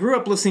I grew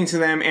up listening to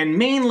them, and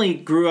mainly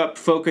grew up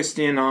focused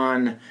in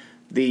on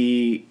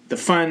the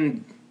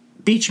fun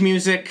beach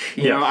music.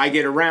 You know, I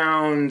Get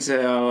Around,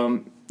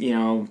 Surfing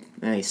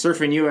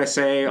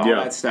USA, all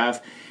that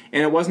stuff.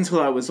 And it wasn't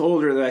until I was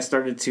older that I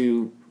started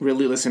to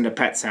really listen to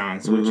Pet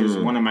Sounds, which is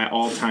one of my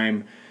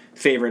all-time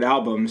favorite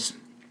albums.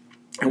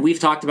 And we've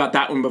talked about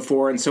that one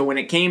before. And so when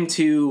it came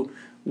to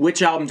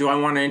which album do I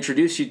want to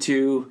introduce you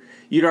to,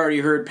 you'd already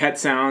heard Pet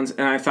Sounds.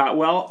 And I thought,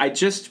 well, I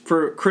just,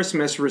 for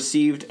Christmas,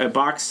 received a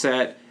box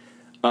set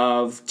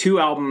of 2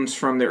 albums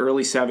from the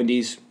early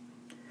 70s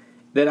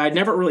that I'd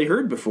never really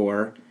heard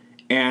before.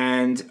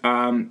 And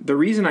the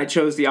reason I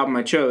chose the album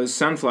I chose,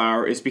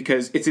 Sunflower, is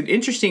because it's an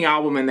interesting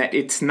album in that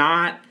it's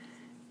not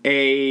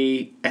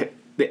an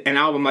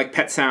album like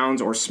Pet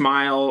Sounds or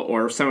Smile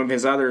or some of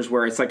his others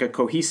where it's like a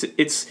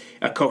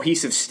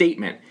cohesive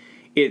statement.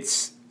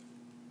 It's,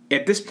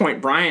 at this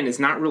point, Brian is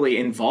not really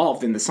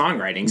involved in the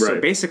songwriting. Right. So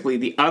basically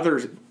the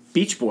other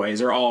Beach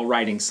Boys are all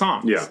writing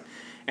songs. Yeah.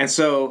 And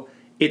so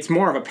it's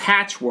more of a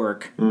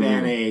patchwork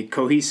than a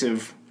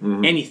cohesive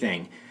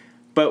anything.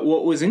 But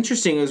what was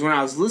interesting is when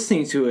I was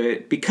listening to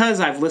it, because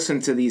I've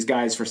listened to these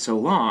guys for so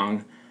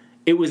long,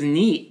 it was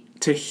neat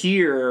to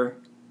hear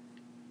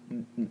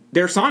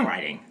their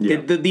songwriting,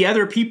 the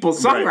other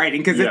people's songwriting,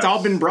 because it's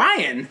all been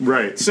Brian.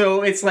 Right.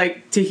 So it's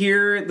like to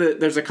hear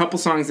there's a couple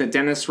songs that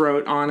Dennis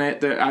wrote on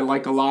it that I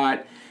like a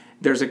lot.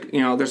 There's a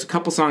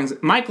couple songs.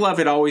 Mike Love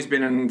had always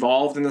been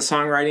involved in the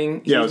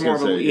songwriting. He was more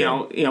of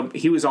a,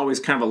 he was always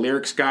kind of a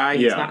lyrics guy.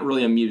 He's not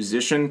really a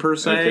musician per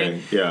se.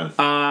 Okay. Yeah.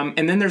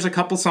 And then there's a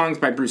couple songs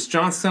by Bruce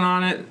Johnston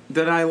on it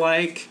that I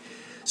like.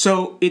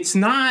 So it's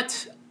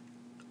not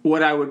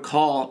what I would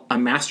call a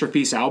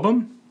masterpiece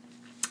album,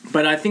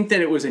 but I think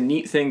that it was a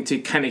neat thing to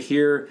kind of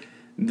hear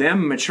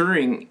them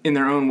maturing in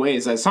their own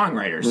ways as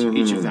songwriters,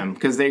 each of them,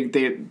 because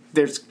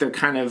they're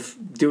kind of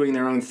doing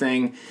their own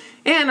thing.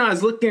 And I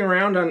was looking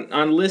around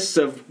on lists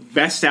of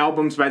best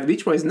albums by the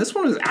Beach Boys, and this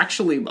one was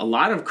actually, a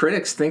lot of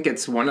critics think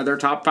it's one of their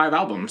top 5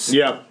 albums.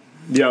 Yeah.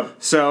 Yep.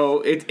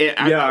 So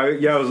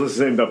I was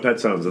listening about Pet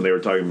Sounds, and they were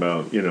talking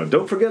about,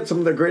 don't forget some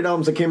of the great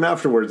albums that came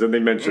afterwards, and they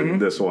mentioned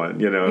this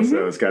one,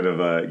 so it's kind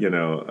of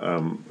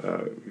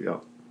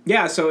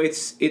Yeah, so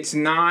it's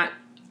not,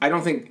 I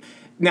don't think,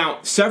 now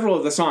several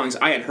of the songs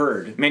I had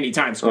heard many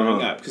times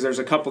growing up, because there's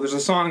a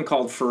song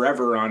called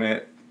Forever on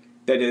it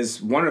that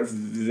is one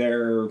of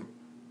their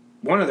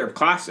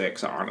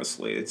classics,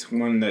 honestly. It's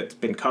one that's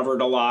been covered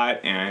a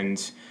lot,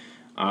 and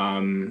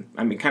kind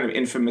of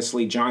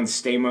infamously, John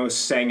Stamos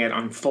sang it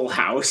on Full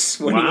House.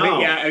 So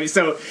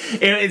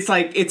it's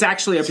like, it's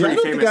actually a pretty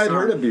famous song. I don't think I'd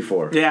heard it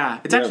before. Yeah,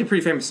 it's actually a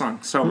pretty famous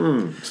song.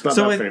 So it's not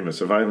that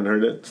famous. If I haven't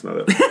heard it, it's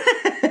not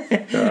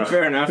that.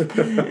 Fair enough.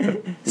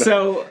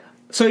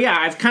 So yeah,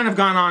 I've kind of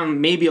gone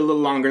on maybe a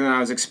little longer than I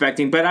was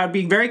expecting, but I'd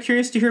be very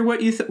curious to hear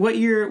what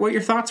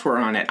your thoughts were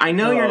on it. I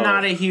know you're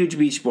not a huge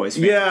Beach Boys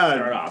fan to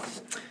start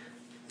off.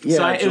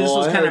 Yeah, so this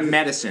was kind of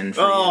medicine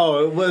for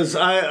you. It was.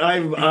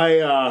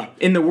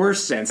 In the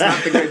worst sense,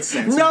 not the good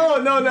sense.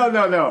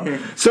 No.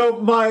 So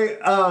my,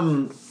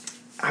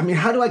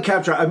 how do I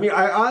capture?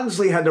 I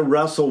honestly had to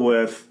wrestle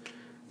with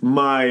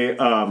my,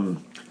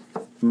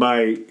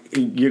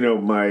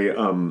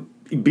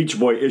 Beach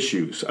Boy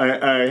issues. I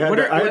had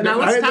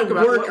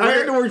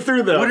to work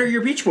through them. What are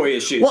your Beach Boy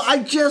issues? Well, I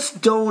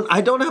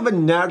don't have a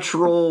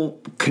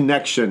natural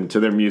connection to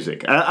their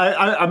music.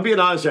 I'm being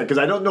honest here, because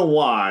I don't know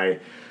why.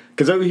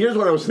 because here's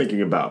what I was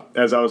thinking about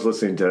as I was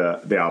listening to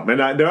the album.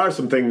 And there are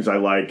some things I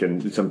like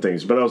and some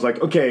things, but I was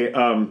like, okay,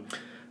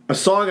 a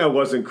song I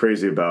wasn't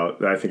crazy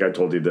about, I think I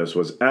told you this,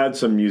 was Add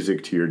Some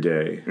Music to Your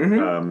Day.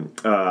 And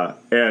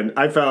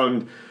I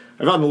found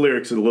the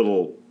lyrics a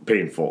little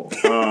painful.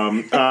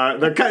 It's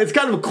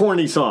kind of a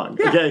corny song,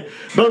 okay?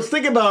 But I was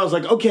thinking about it, I was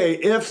like, okay,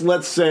 if,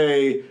 let's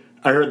say,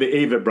 I heard the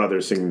Avett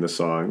Brothers singing the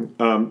song,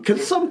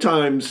 because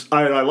sometimes,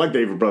 I like the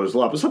Avett Brothers a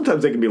lot, but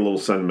sometimes they can be a little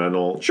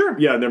sentimental. Sure.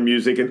 Yeah, their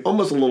music, and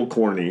almost a little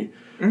corny.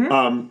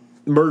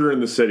 Murder in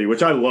the City,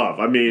 which I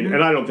love. I mean,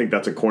 and I don't think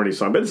that's a corny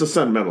song, but it's a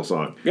sentimental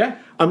song. Yeah.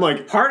 I'm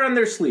like... Heart on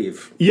their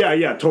sleeve.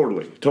 Yeah,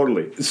 totally.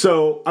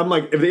 So I'm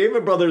like, if the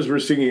Avett Brothers were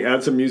singing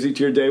Add Some Music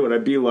to Your Day, would I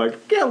be like,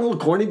 yeah, a little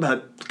corny,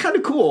 but kind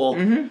of cool?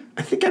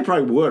 I think I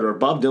probably would. Or if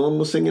Bob Dylan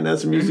was singing Add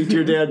Some Music to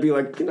Your Day, I'd be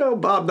like,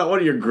 Bob, not one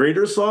of your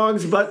greater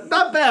songs, but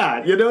not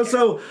bad,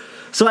 So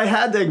I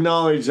had to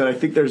acknowledge that I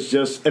think there's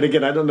just... And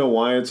again, I don't know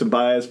why it's a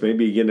bias.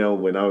 Maybe,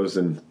 when I was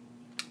in...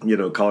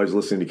 college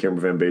listening to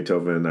Cameron Van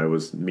Beethoven, I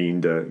was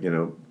mean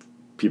to,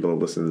 people that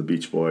listen to the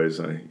Beach Boys.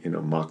 I,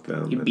 mocked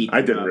them.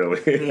 I didn't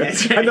really.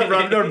 I've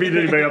never beat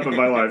anybody up in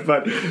my life.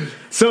 But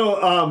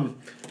so,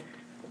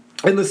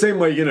 in the same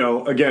way,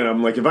 again,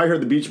 I'm like, if I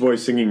heard the Beach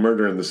Boys singing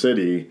 "Murder in the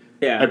City,"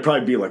 I'd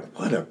probably be like,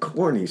 what a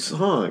corny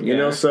song, you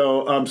know?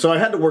 So I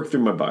had to work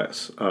through my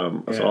bias.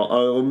 So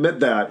I'll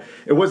admit that.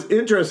 It was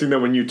interesting that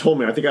when you told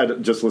me, I think I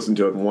just listened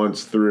to it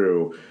once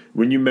through,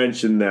 when you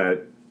mentioned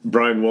that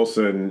Brian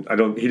Wilson,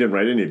 he didn't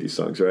write any of these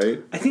songs,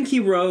 right? I think he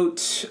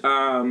wrote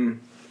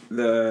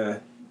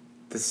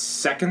the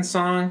second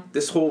song,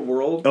 This Whole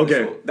World.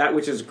 Okay. That,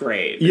 which is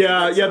great.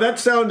 Yeah, that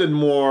sounded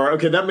more...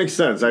 Okay, that makes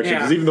sense, actually,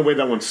 because even the way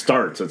that one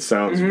starts, it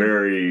sounds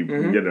very,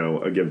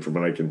 again, from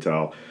what I can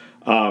tell.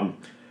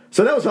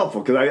 So that was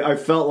helpful, because I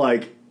felt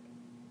like,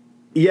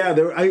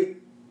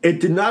 it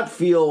did not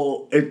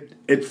feel...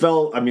 It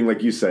felt,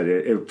 like you said,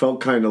 it felt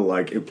kind of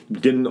like it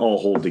didn't all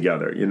hold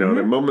together. There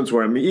are moments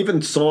where,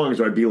 even songs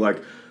where I'd be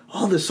like,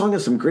 oh, this song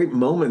has some great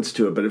moments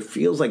to it, but it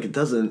feels like it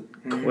doesn't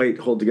quite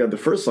hold together. The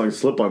first song,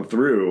 Slip On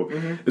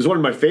Through, is one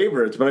of my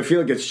favorites, but I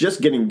feel like it's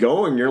just getting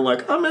going. You're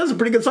like, oh, man, that's a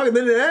pretty good song, and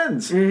then it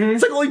ends.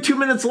 It's like only 2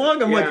 minutes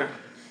long. I'm like,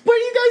 what are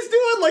you guys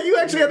doing? Like, you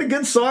actually had a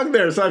good song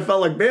there. So I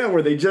felt like, man,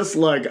 were they just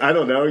like, I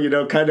don't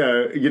know, kind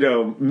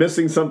of,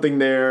 missing something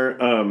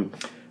there.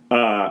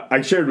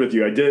 I shared with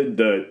you, I did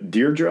the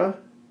Deirdre.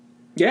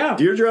 Yeah.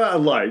 Deirdre I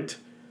liked.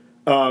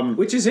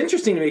 Which is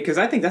interesting to me because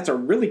I think that's a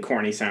really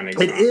corny sounding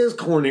song. It is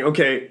corny.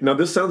 Okay, now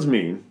this sounds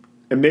mean.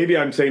 And maybe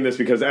I'm saying this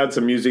because Add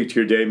Some Music to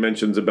Your Day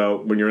mentions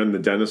about when you're in the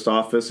dentist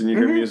office and you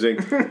hear music.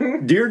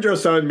 Deirdre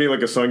sounded to me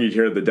like a song you'd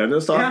hear at the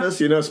dentist office,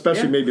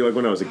 especially maybe like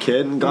when I was a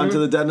kid and gone to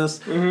the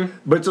dentist.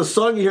 But it's a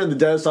song you hear in the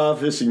dentist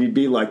office and you'd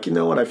be like, you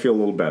know what, I feel a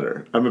little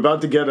better. I'm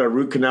about to get a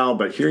root canal,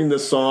 but hearing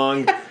this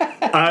song,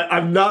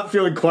 I'm not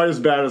feeling quite as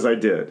bad as I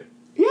did.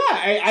 Yeah,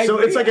 I so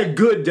agree. It's like a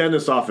good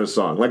dentist office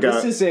song.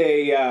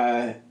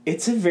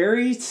 It's a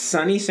very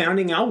sunny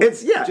sounding album.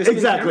 It's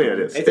exactly it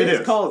is.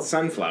 It's called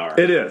Sunflower.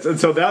 It is, and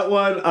so that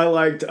one I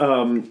liked.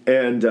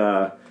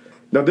 Now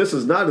this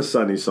is not a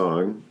sunny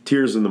song.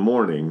 Tears in the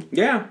Morning.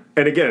 Yeah,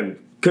 and again,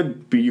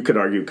 you could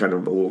argue kind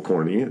of a little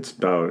corny. It's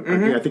about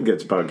I think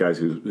it's about guys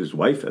whose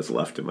wife has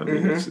left him. I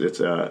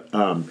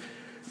mean,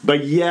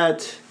 but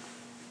yet,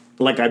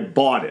 like I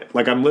bought it.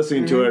 Like I'm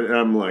listening to it and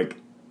I'm like,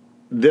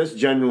 this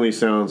genuinely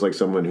sounds like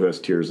someone who has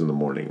tears in the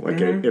morning. Like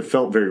it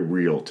felt very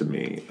real to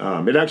me.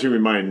 It actually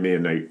reminded me,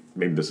 and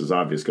maybe this is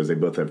obvious because they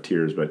both have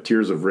tears, but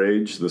 "Tears of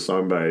Rage," the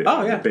song by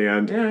the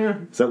band. Yeah.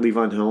 Is that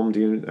Levon Helm?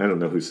 I don't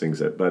know who sings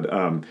it, but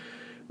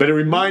it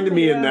reminded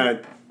me in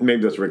that.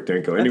 Maybe that's Rick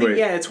Danko. Anyway,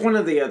 it's one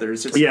of the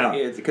others.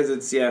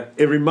 Because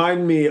it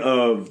reminded me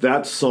of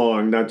that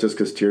song, not just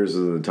because tears is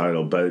in the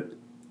title, but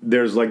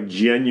there's like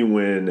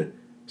genuine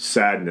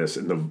sadness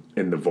in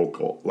the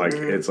vocal. Like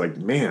it's like,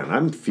 man,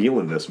 I'm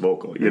feeling this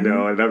vocal, and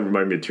that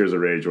reminded me of Tears of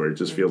Rage, where it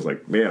just feels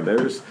like, man,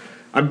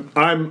 I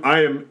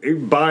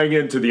am buying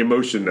into the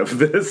emotion of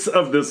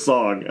this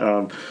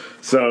song.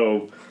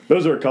 So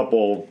those are a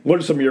couple. What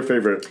are some of your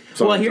favorite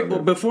songs?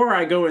 Well, before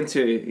I go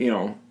into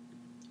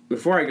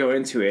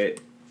it,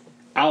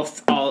 I'll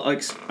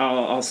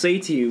say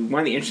to you, one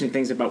of the interesting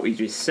things about what you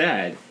just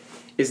said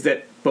is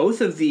that both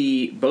of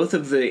the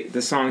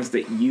songs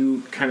that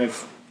you kind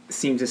of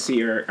seem to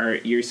see are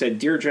you said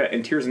Deirdre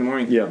and Tears in the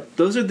Morning. Yeah.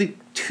 Those are the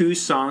two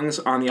songs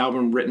on the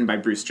album written by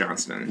Bruce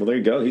Johnston. Well, there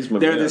you go.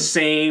 They're the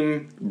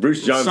same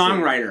Bruce Johnston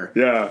songwriter.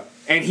 Yeah.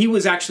 And he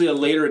was actually a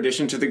later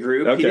addition to the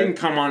group. Okay. He didn't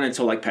come on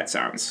until like Pet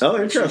Sounds.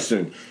 Oh,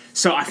 interesting.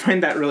 So I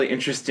find that really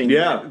interesting.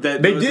 Yeah. They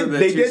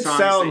did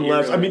sound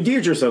less. Really, I mean,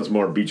 Deirdre sounds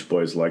more Beach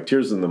Boys like.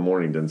 Tears in the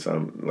Morning didn't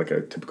sound like a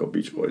typical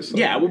Beach Boys song.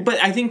 Yeah, well, but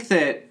I think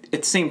that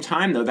at the same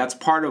time, though, that's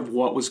part of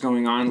what was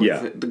going on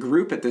with the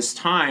group at this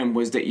time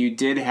was that you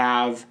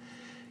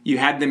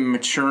had them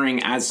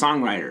maturing as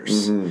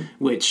songwriters,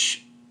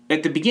 which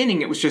at the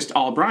beginning, it was just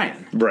all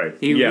Brian. Right.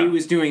 He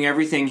was doing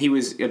everything. He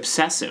was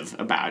obsessive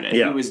about it.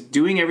 Yeah. He was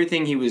doing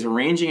everything. He was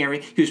arranging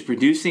everything. He was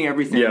producing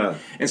everything. Yeah.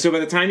 And so by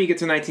the time you get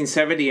to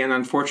 1970, and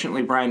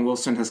unfortunately Brian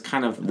Wilson has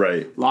kind of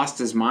lost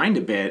his mind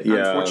a bit.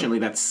 Yeah.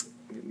 Unfortunately,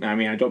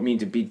 I don't mean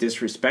to be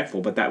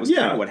disrespectful, but that was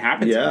kind of what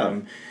happened to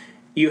him.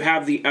 You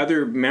have the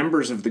other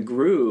members of the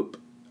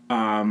group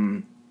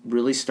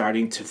really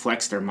starting to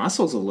flex their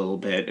muscles a little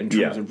bit in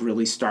terms of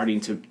really starting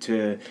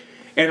to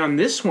and on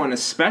this one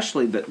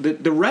especially,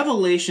 the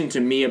revelation to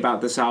me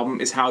about this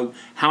album is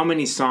how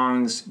many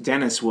songs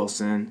Dennis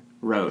Wilson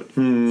wrote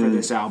for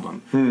this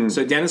album.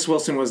 So Dennis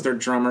Wilson was their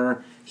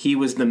drummer. He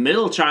was the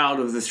middle child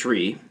of the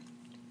three.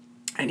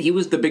 And he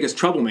was the biggest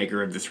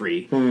troublemaker of the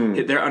three.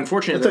 They're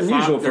unfortunately. That's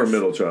unusual for a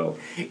middle child.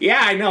 Yeah,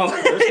 I know.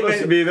 They're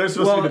supposed to be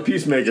the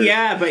peacemakers.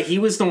 Yeah, but he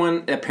was the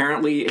one.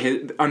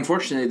 Apparently,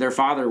 unfortunately, their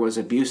father was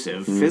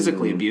abusive,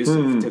 physically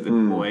abusive to the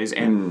boys.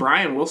 And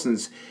Brian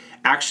Wilson's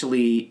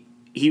actually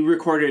he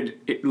recorded.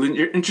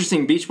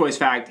 Interesting Beach Boys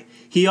fact.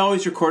 He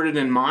always recorded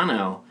in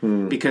mono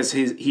because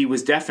he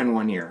was deaf in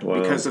one ear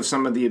because of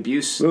some of the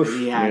abuse that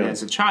he had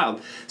as a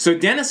child. So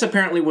Dennis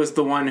apparently was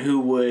the one who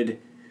would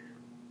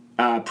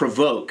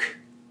provoke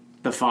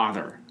the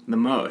father the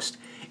most,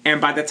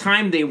 and by the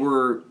time they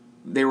were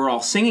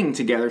all singing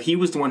together, he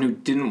was the one who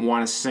didn't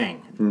want to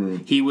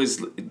sing. He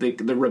was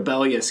the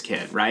rebellious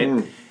kid,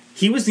 right?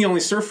 He was the only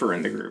surfer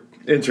in the group.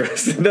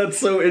 Interesting. That's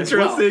so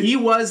interesting. Well. He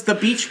was the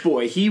beach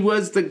boy. He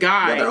was the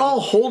guy. Yeah, they're all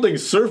holding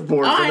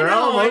surfboards. I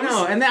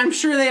know. And I'm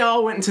sure they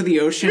all went into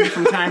the ocean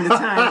from time to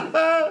time.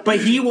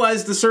 But he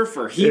was the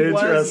surfer.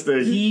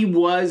 He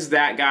was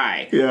that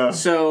guy. Yeah.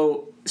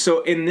 So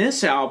in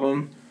this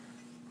album,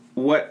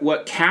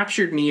 what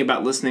captured me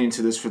about listening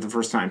to this for the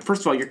first time?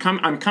 First of all,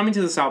 I'm coming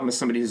to this album as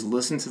somebody who's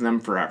listened to them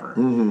forever,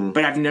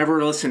 but I've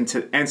never listened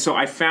to, and so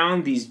I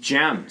found these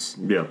gems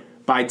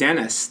by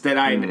Dennis that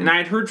I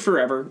had heard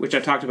forever, which I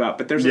talked about.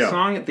 But there's a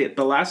song,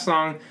 the last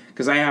song,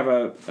 because I have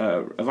a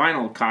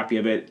vinyl copy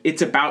of it.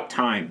 It's About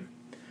Time.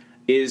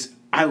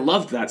 I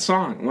loved that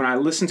song. When I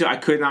listened to it, I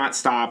could not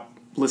stop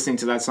listening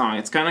to that song.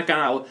 It's kind of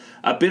got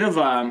a bit of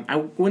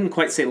I wouldn't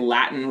quite say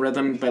Latin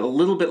rhythm, but a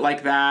little bit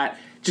like that.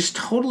 Just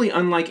totally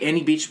unlike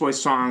any Beach Boys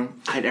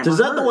song I'd ever heard. Is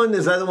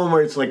that the one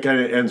where it's like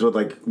kind of ends with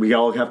like we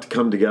all have to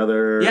come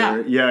together?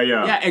 Yeah.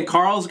 Yeah. And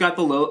Carl's got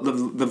the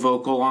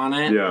vocal on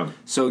it. Yeah.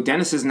 So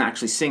Dennis isn't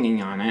actually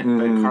singing on it,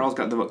 but Carl's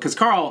got the vocal. Because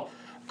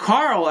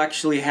Carl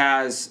actually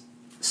has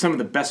some of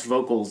the best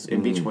vocals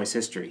in Beach Boys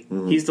history.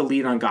 He's the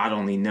lead on God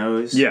Only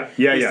Knows. He's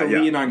the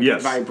lead on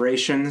Good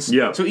Vibrations.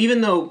 Yeah. So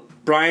even though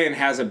Brian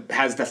has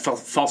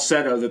the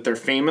falsetto that they're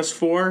famous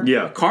for,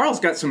 Carl's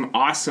got some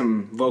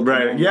awesome vocal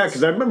moments. Yeah,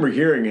 because I remember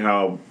hearing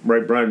how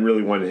Brian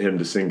really wanted him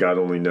to sing God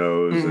Only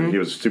Knows, and he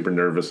was super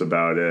nervous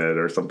about it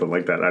or something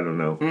like that. I don't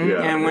know.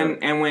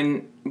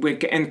 And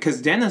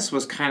because Dennis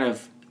was kind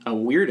of a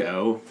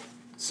weirdo.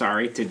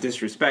 Sorry to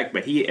disrespect,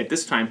 but at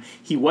this time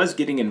he was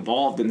getting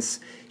involved in.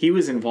 He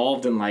was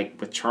involved in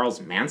with Charles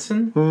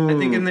Manson, I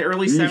think, in the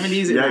early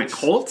 '70s in that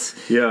cult.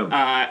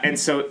 Yeah, and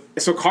so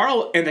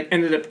Carl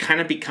ended up kind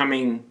of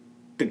becoming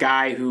the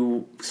guy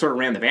who sort of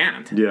ran the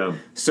band. Yeah.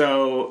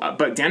 So,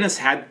 but Dennis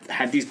had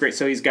these great.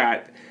 So he's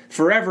got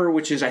Forever,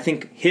 which is I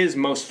think his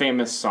most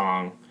famous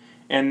song.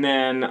 And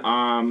then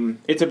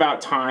It's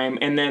About Time,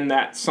 and then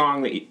that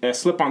song that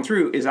Slip On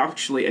Through is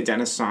actually a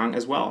Dennis song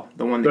as well.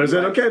 The one that is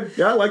it okay?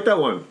 Yeah, I like that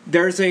one.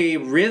 There's a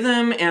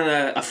rhythm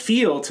and a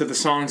feel to the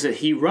songs that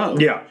he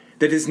wrote. Yeah,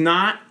 that is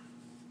not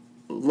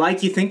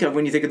like you think of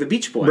when you think of the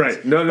Beach Boys.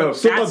 Right? No.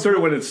 Slip On Through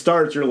when it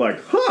starts, you're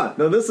like, huh?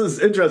 No, this is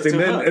interesting.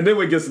 And then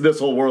when it gets to this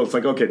whole world, it's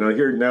like, okay,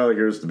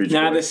 here's the Beach Boys.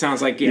 Now this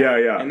sounds like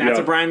and that's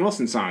a Brian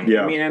Wilson song.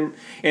 Yeah, I mean,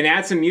 and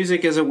Add Some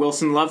Music is a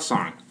Wilson love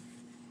song.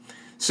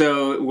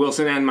 So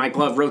Wilson and Mike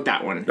Love wrote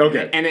that one.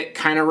 Okay. And it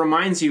kind of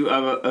reminds you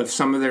of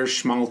some of their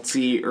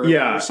schmaltzy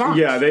earlier songs.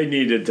 Yeah, they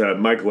needed to,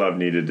 Mike Love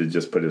needed to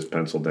just put his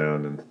pencil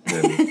down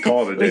and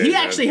call it a day. But he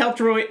actually helped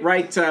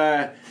write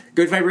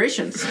Good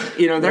Vibrations.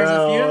 There's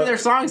a few of their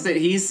songs that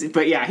he's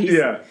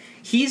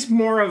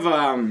more of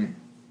a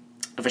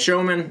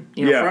showman,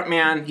 front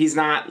man. He's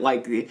not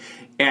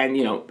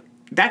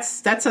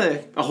that's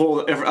a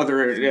whole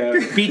other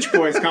Beach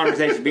Boys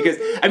conversation because,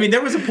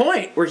 there was a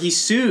point where he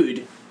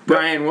sued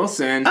Brian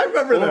Wilson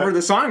over the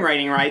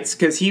songwriting rights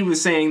because he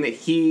was saying that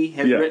he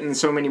had written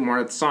so many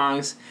more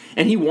songs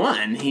and he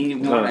won. He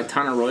won a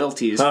ton of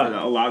royalties for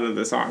a lot of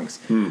the songs.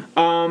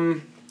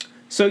 I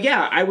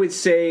would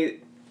say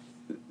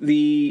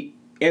Now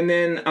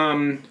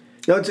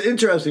it's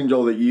interesting,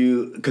 Joel,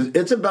 that because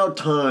It's About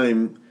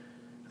Time.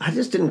 I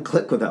just didn't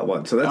click with that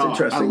one, so that's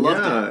interesting. I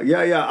loved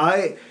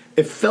it.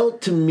 It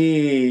felt to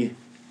me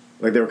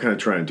like they were kind of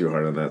trying too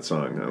hard on that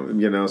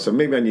song, So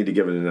maybe I need to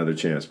give it another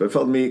chance. But it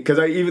felt to me because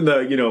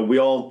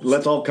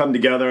let's all come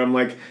together. I'm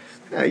like,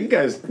 you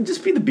guys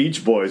just be the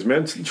Beach Boys,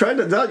 man.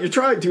 You're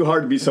trying too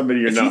hard to be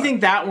somebody you're not. If you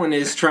think that one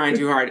is trying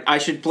too hard, I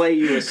should play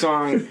you a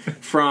song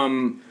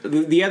from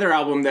the other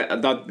album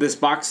this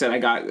box set I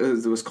got.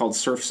 It was called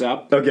Surf's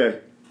Up. Okay.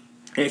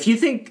 And if you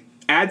think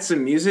Add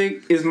Some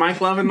Music is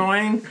Mike Love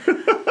annoying,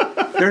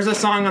 There's a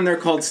song on there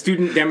called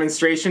 "Student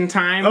Demonstration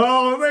Time."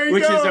 Oh, there you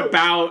which go. Which is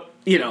about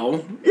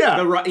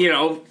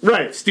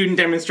right, student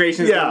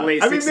demonstrations in the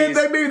late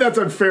 60s. Maybe that's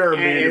unfair of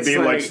me to be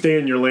like, stay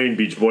in your lane,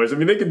 Beach Boys. I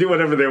mean, they can do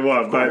whatever they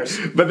want,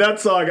 but that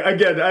song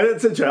again,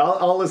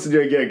 I'll listen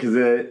to it again because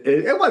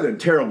it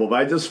wasn't terrible, but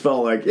I just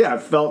felt like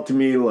it felt to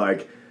me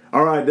like,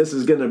 all right, this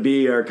is going to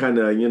be our kind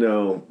of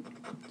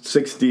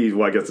 60s,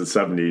 well, I guess it's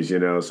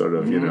 70s, sort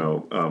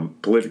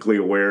of politically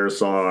aware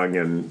song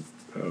and.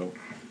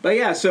 But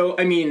yeah, so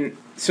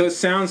it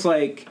sounds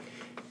like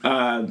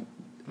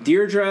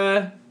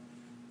Deirdre.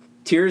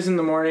 Tears in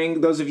the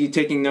Morning. Those of you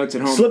taking notes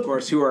at home, of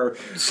course, who are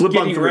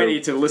getting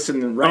ready to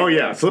listen right now. Oh,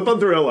 yeah. Slip On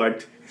Through I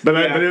liked. But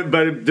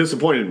it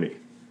disappointed me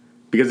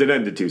because it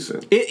ended too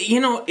soon.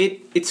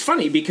 It's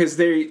funny because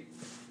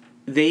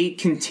they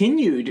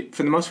continued,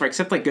 for the most part,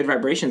 except like Good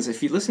Vibrations.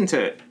 If you listen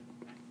to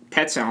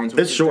Pet Sounds,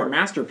 which is their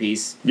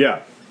masterpiece.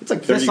 Yeah. It's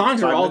like 30, the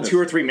songs are all 2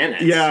 or 3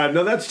 minutes. Yeah,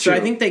 no, that's true. So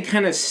I think they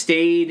kind of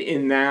stayed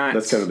in that.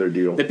 That's kind of their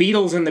deal. The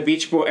Beatles and the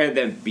Beach Boys.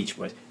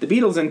 The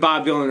Beatles and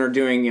Bob Dylan are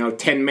doing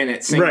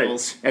 10-minute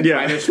singles by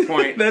this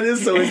point. That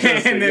is so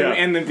interesting.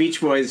 And the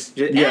Beach Boys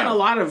and a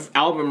lot of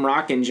album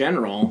rock in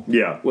general.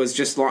 Was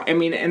just long. I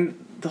mean,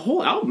 and the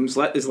whole album is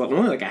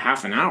only like a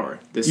half an hour.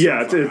 Which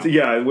I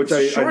know is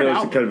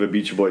kind of a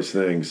Beach Boys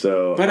thing.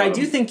 So, but I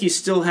do think you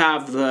still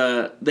have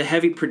the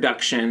heavy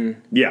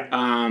production. Yeah.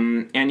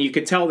 And you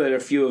could tell that a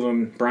few of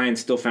them, Brian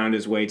still found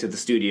his way to the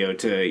studio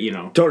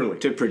to totally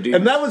to produce.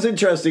 And that was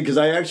interesting because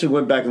I actually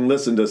went back and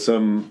listened to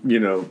some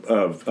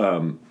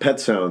of Pet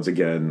Sounds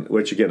again,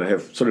 which again I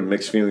have sort of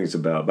mixed feelings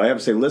about. But I have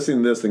to say,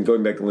 listening to this and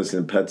going back and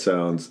listening to Pet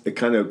Sounds, it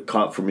kind of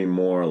caught for me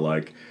more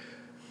like,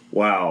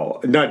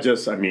 wow, not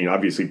just,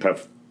 obviously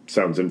Pet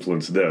Sounds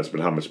influenced this, but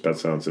how much Pet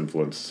Sounds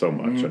influenced so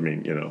much.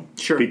 Mm-hmm.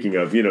 Speaking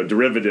of,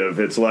 derivative,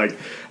 it's like,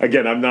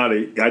 again,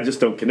 I just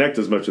don't connect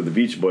as much with the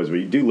Beach Boys, but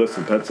you do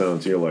listen to Pet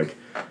Sounds, you're like,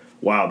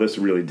 wow, this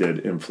really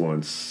did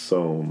influence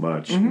so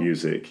much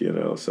music,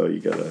 so you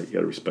gotta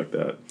respect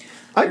that.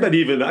 I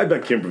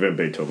bet Camper Van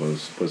Beethoven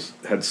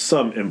had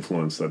some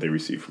influence that they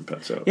received from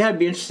Pet Sounds. Yeah, it'd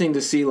be interesting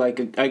to see,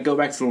 I go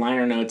back to the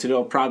liner notes,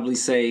 it'll probably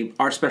say,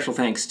 our special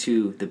thanks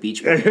to the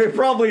Beach Boys. It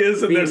probably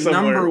is in there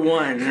somewhere. Number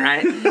one,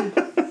 right?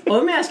 Well,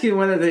 let me ask you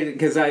one other thing,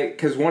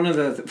 because one of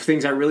the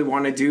things I really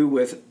want to do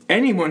with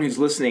anyone who's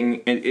listening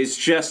is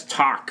just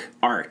talk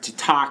art,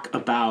 talk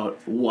about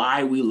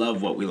why we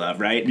love what we love,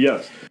 right?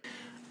 Yes.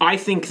 I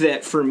think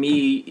that for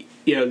me,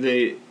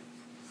 the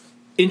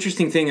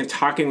interesting thing of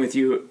talking with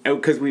you,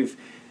 because we've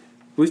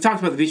talked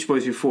about the Beach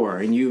Boys before,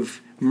 and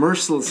you've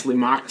mercilessly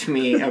mocked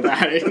me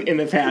about it in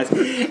the past,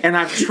 and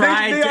I've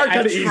tried. They are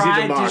kind of easy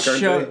to mock,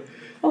 aren't they?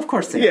 Of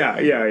course they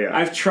are. Yeah.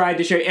 I've tried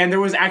to show, and there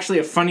was actually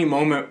a funny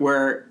moment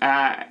where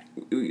a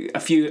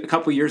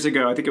couple years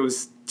ago, I think it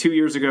was 2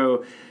 years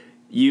ago,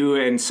 you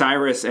and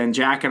Cyrus and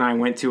Jack and I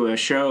went to a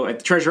show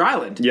at Treasure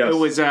Island. Yes. It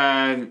was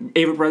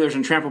Ava Brothers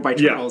and Trampled by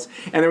Turtles.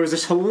 Yeah. And there was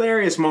this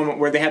hilarious moment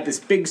where they had this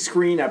big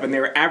screen up and they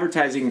were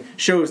advertising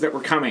shows that were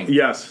coming.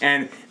 Yes.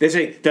 And they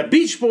say, the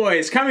Beach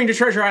Boys coming to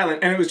Treasure Island.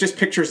 And it was just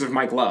pictures of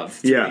Mike Love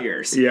through the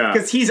years. Yeah.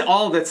 Because he's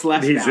all that's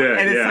left now.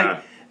 And it's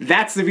like,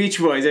 that's the Beach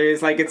Boys.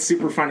 It's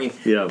super funny.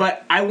 Yeah.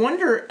 But I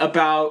wonder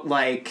about,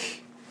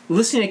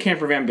 listening to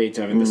Camper Van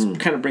Beethoven. This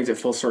kind of brings it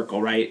full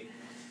circle, right?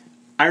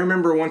 I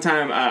remember one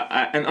time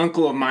an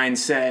uncle of mine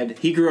said,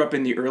 he grew up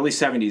in the early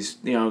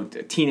 70s,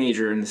 a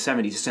teenager in the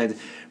 70s, said,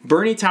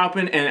 Bernie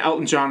Taupin and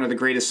Elton John are the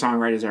greatest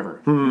songwriters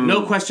ever.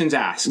 No questions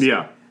asked.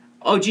 Yeah.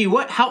 Oh, gee,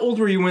 how old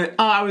were you when,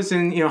 I was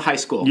in, high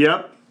school.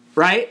 Yep.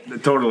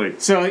 Right? Totally.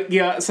 So,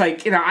 it's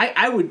like,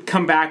 I would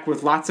come back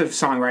with lots of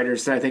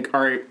songwriters that I think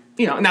are,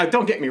 now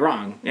don't get me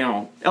wrong,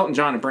 Elton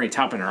John and Bernie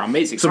Taupin are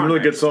amazing songwriters. Some really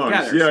good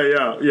songs.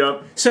 Together. Yeah.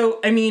 So,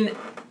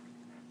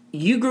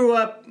 you grew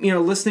up,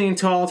 listening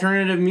to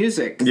alternative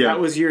music. Yeah.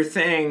 That was your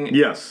thing.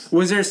 Yes.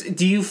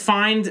 Do you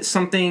find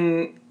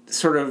something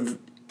sort of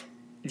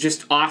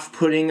just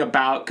off-putting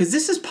about, because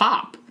this is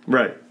pop.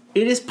 Right.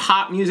 It is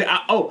pop music.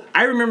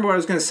 I remember what I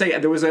was going to say.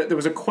 There was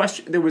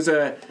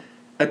a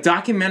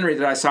documentary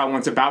that I saw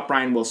once about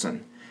Brian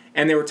Wilson,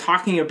 and they were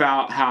talking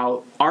about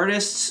how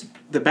artists,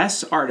 the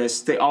best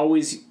artists, they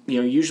always,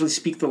 usually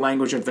speak the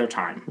language of their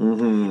time.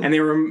 Mm-hmm. And they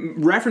were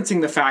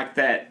referencing the fact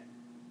that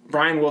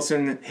Brian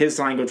Wilson, his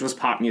language was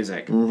pop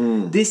music.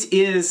 Mm-hmm. This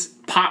is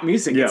pop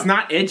music. Yeah. It's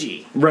not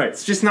edgy. Right.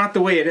 It's just not the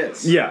way it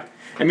is. Yeah.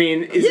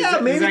 Maybe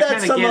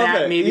that's some of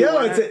it.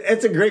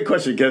 It's a great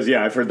question because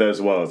I've heard that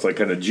as well. It's like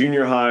kind of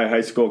junior high,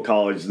 high school,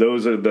 college.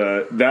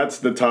 That's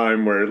the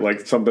time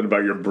where something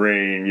about your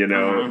brain,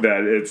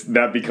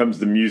 that becomes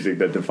the music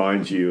that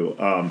defines you.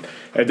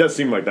 It does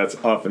seem like that's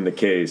often the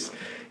case.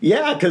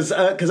 Yeah, because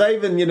I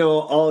even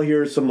I'll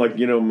hear some my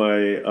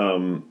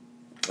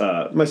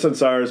son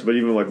Cyrus, but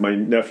even my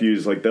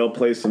nephews, they'll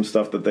play some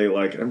stuff that they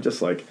like, and I'm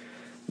just like,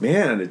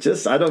 man,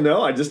 I don't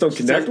know, I just don't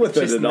connect with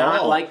it at all. It's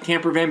not like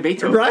Camper Van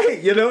Beethoven.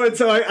 Right, and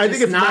so I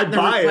think it's my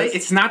bias.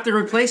 It's not the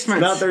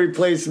Replacements. It's not the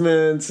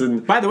Replacements.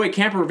 And by the way,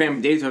 Camper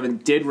Van Beethoven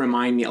did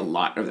remind me a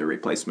lot of the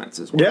Replacements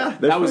as well. Yeah.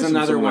 That was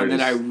another one that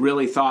I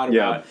really thought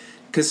about.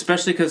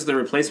 especially because the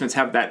Replacements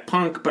have that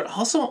punk, but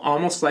also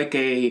almost like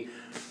a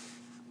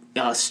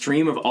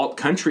stream of alt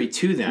country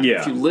to them. Yeah.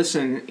 If you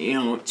listen,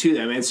 to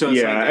them, and so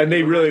it's and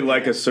they really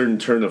like a certain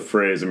turn of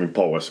phrase. I mean,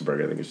 Paul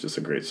Westerberg, I think, is just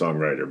a great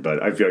songwriter,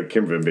 but I feel like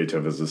Camper Van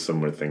Beethoven is a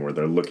similar thing where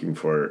they're looking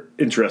for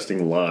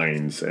interesting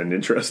lines and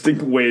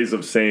interesting ways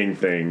of saying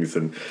things.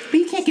 But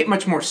you can't get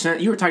much more.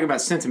 You were talking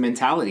about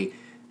sentimentality.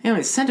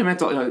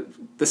 Sentimental.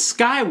 The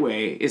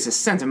Skyway is a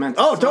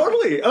sentimental. Oh, song.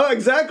 Totally. Oh,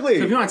 exactly.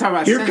 So if you want to talk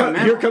about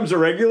Here Comes a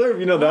Regular.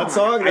 You know that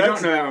song? I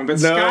don't know that one, but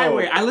no.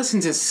 Skyway. I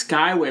listened to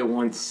Skyway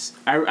once.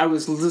 I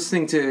was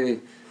listening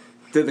to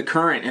The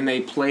Current, and they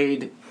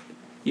played.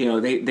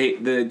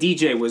 The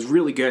DJ was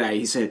really good at it.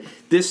 He said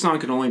this song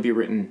can only be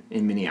written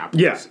in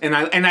Minneapolis. Yeah,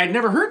 and I'd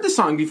never heard the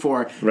song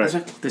before. Right. I was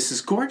like, this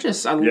is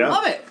gorgeous. I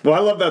love it. Well, I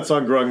love that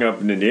song growing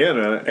up in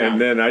Indiana, and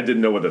then I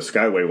didn't know what the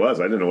Skyway was.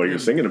 I didn't know what you were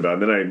singing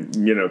about. And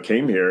then I,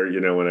 came here.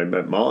 When I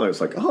met Molly, I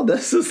was like, oh,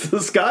 this is the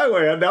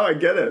Skyway. And now I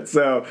get it.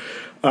 So,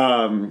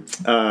 so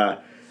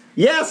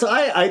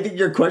I think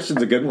your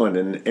question's a good one,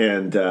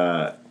 and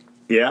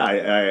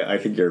I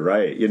think you're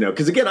right.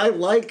 Because again,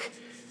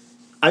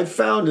 I've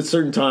found at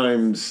certain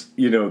times,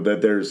 that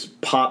there's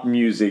pop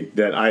music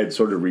that I had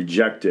sort of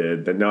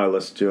rejected that now I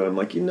listen to. I'm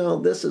like,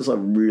 this is a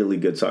really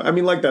good song. I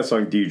mean, like that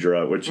song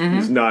Deidre, which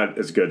is not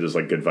as good as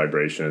like Good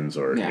Vibrations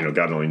or,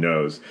 God Only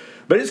Knows.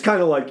 But it's kind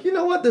of like, you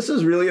know what? This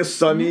is really a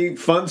sunny,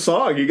 fun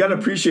song. You got to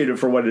appreciate it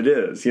for what it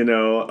is,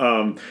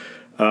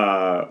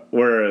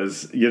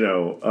 whereas,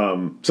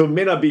 so it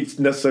may not be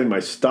necessarily my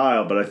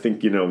style, but I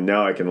think,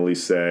 now I can at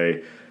least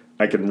say,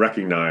 I can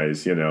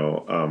recognize,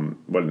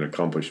 what an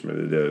accomplishment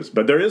it is.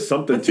 But there is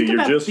something to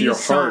your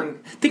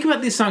heart. Think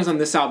about these songs on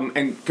this album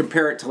and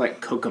compare it to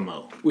like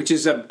Kokomo, which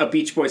is a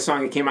Beach Boys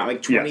song that came out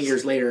like 20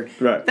 years later.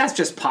 Right. That's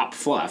just pop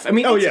fluff. I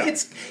mean,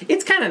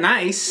 it's kind of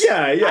nice.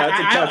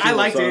 Yeah. I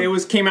liked it.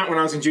 It came out when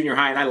I was in junior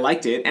high, and I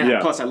liked it. And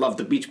plus, I love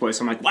the Beach Boys,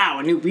 so I'm like, wow,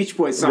 a new Beach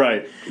Boys song.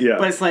 Right. Yeah.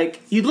 But it's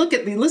like you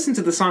listen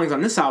to the songs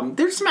on this album.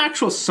 There's some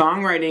actual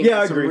songwriting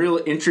and some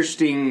real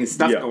interesting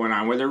stuff going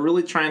on where they're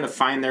really trying to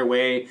find their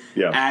way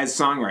as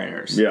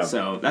songwriters. Yeah.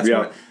 So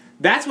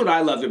that's what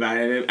I loved about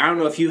it. I don't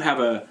know if you have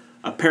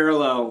a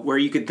parallel where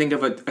you could think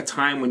of a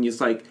time when you're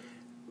like,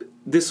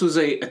 this was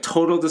a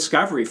total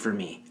discovery for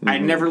me. Mm-hmm.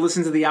 I'd never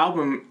listened to the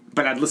album,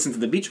 but I'd listened to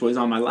the Beach Boys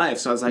all my life.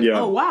 So I was like,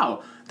 oh,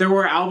 wow. There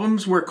were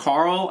albums where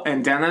Carl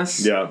and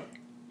Dennis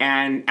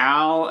and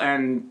Al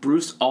and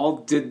Bruce all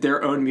did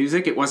their own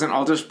music. It wasn't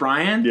all just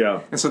Brian.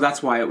 Yeah. And so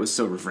that's why it was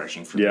so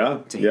refreshing for me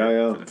to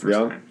hear for the first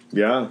time.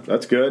 Yeah,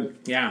 that's good.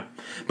 Yeah.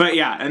 But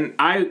and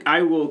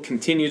I will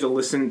continue to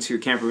listen to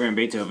Camper Van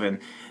Beethoven.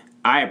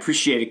 I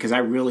appreciate it because I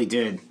really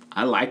did.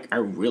 I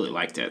really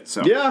liked it.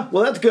 So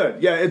well, that's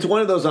good. Yeah, it's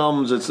one of those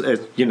albums. It's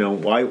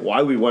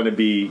why we want to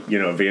be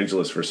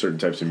evangelists for certain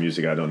types of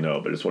music. I don't know,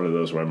 but it's one of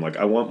those where I'm like,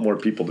 I want more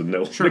people to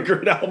know the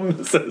great album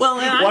this is. Well,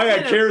 why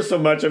I care so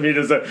much. I mean,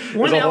 is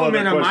one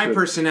element of my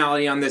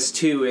personality on this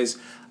too is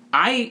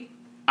I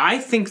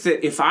think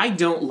that if I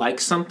don't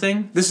like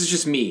something, this is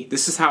just me.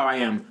 This is how I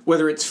am.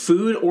 Whether it's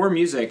food or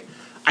music,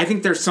 I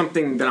think there's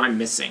something that I'm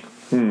missing.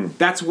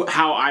 That's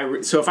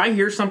how so if I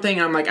hear something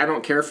and I'm like, I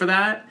don't care for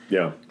that.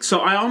 Yeah. So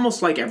I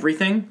almost like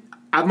everything.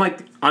 I'm like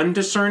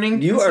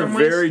undiscerning. You are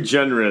very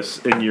generous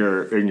in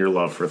your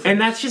love for things.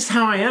 And that's just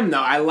how I am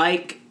though. I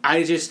like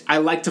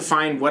to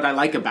find what I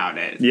like about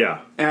it. Yeah.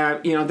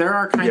 There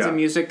are kinds of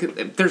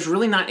music. There's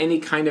really not any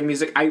kind of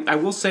music. I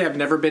will say I've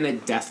never been a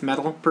death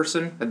metal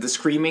person, the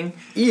screaming.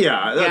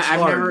 Yeah, that's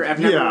hard. I've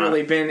never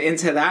really been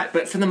into that.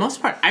 But for the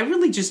most part, I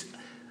really just...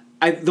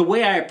 the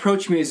way I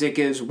approach music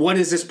is, what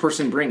is this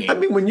person bringing? I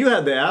mean, when you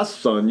had the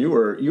Asps on, you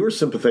were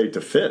sympathetic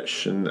to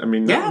Fish, and I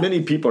mean, not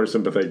many people are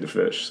sympathetic to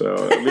Fish. So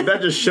I mean,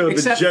 that just showed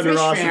the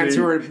generosity. Fish fans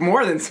who are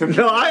more than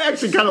sympathetic. No, I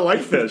actually kind of like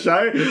Fish.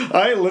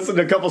 I listened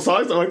to a couple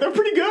songs. I'm like, they're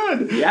pretty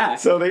good. Yeah.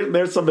 So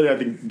there's somebody I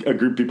think a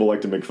group people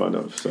like to make fun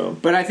of. So,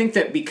 but I think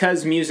that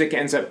because music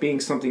ends up being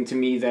something to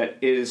me that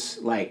is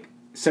like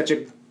such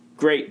a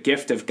great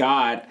gift of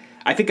God,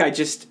 I think I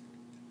just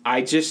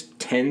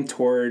tend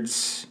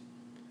towards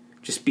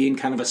just being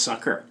kind of a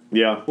sucker.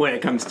 Yeah. When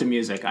it comes to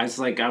music. I was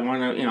like, I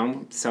want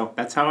to, so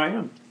that's how I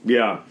am.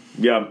 Yeah.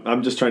 Yeah.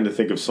 I'm just trying to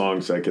think of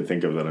songs I could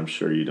think of that I'm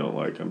sure you don't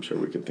like. I'm sure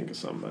we could think of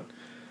some, but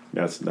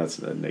that's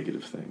a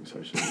negative thing, so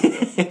I shouldn't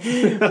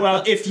do that.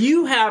 Well, if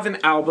you have an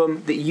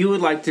album that you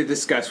would like to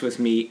discuss with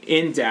me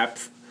in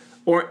depth,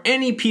 or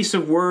any piece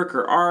of work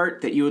or art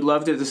that you would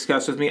love to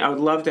discuss with me, I would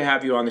love to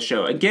have you on the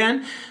show.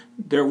 Again,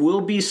 there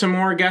will be some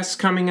more guests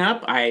coming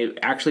up. I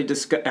actually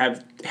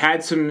have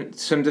had some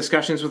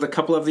discussions with a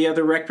couple of the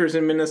other rectors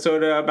in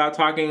Minnesota about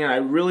talking, and I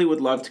really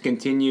would love to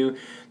continue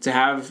to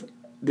have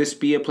this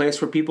be a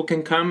place where people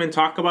can come and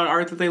talk about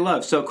art that they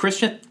love. So,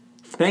 Christian,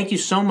 thank you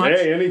so much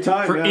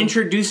for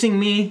introducing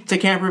me to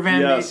Camper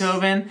Van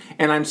Beethoven,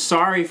 and I'm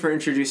sorry for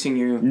introducing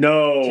you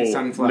to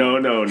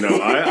Sunflower. No.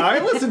 I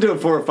listened to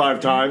it 4 or 5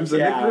 times,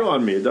 and it grew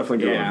on me. It definitely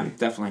grew on me. Yeah,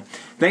 definitely.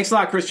 Thanks a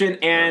lot, Christian,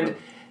 and...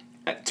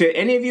 To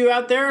any of you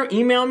out there,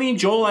 email me,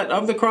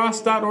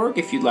 joel@ofthecross.org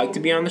if you'd like to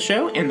be on the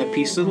show, and the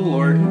peace of the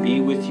Lord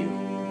be with you.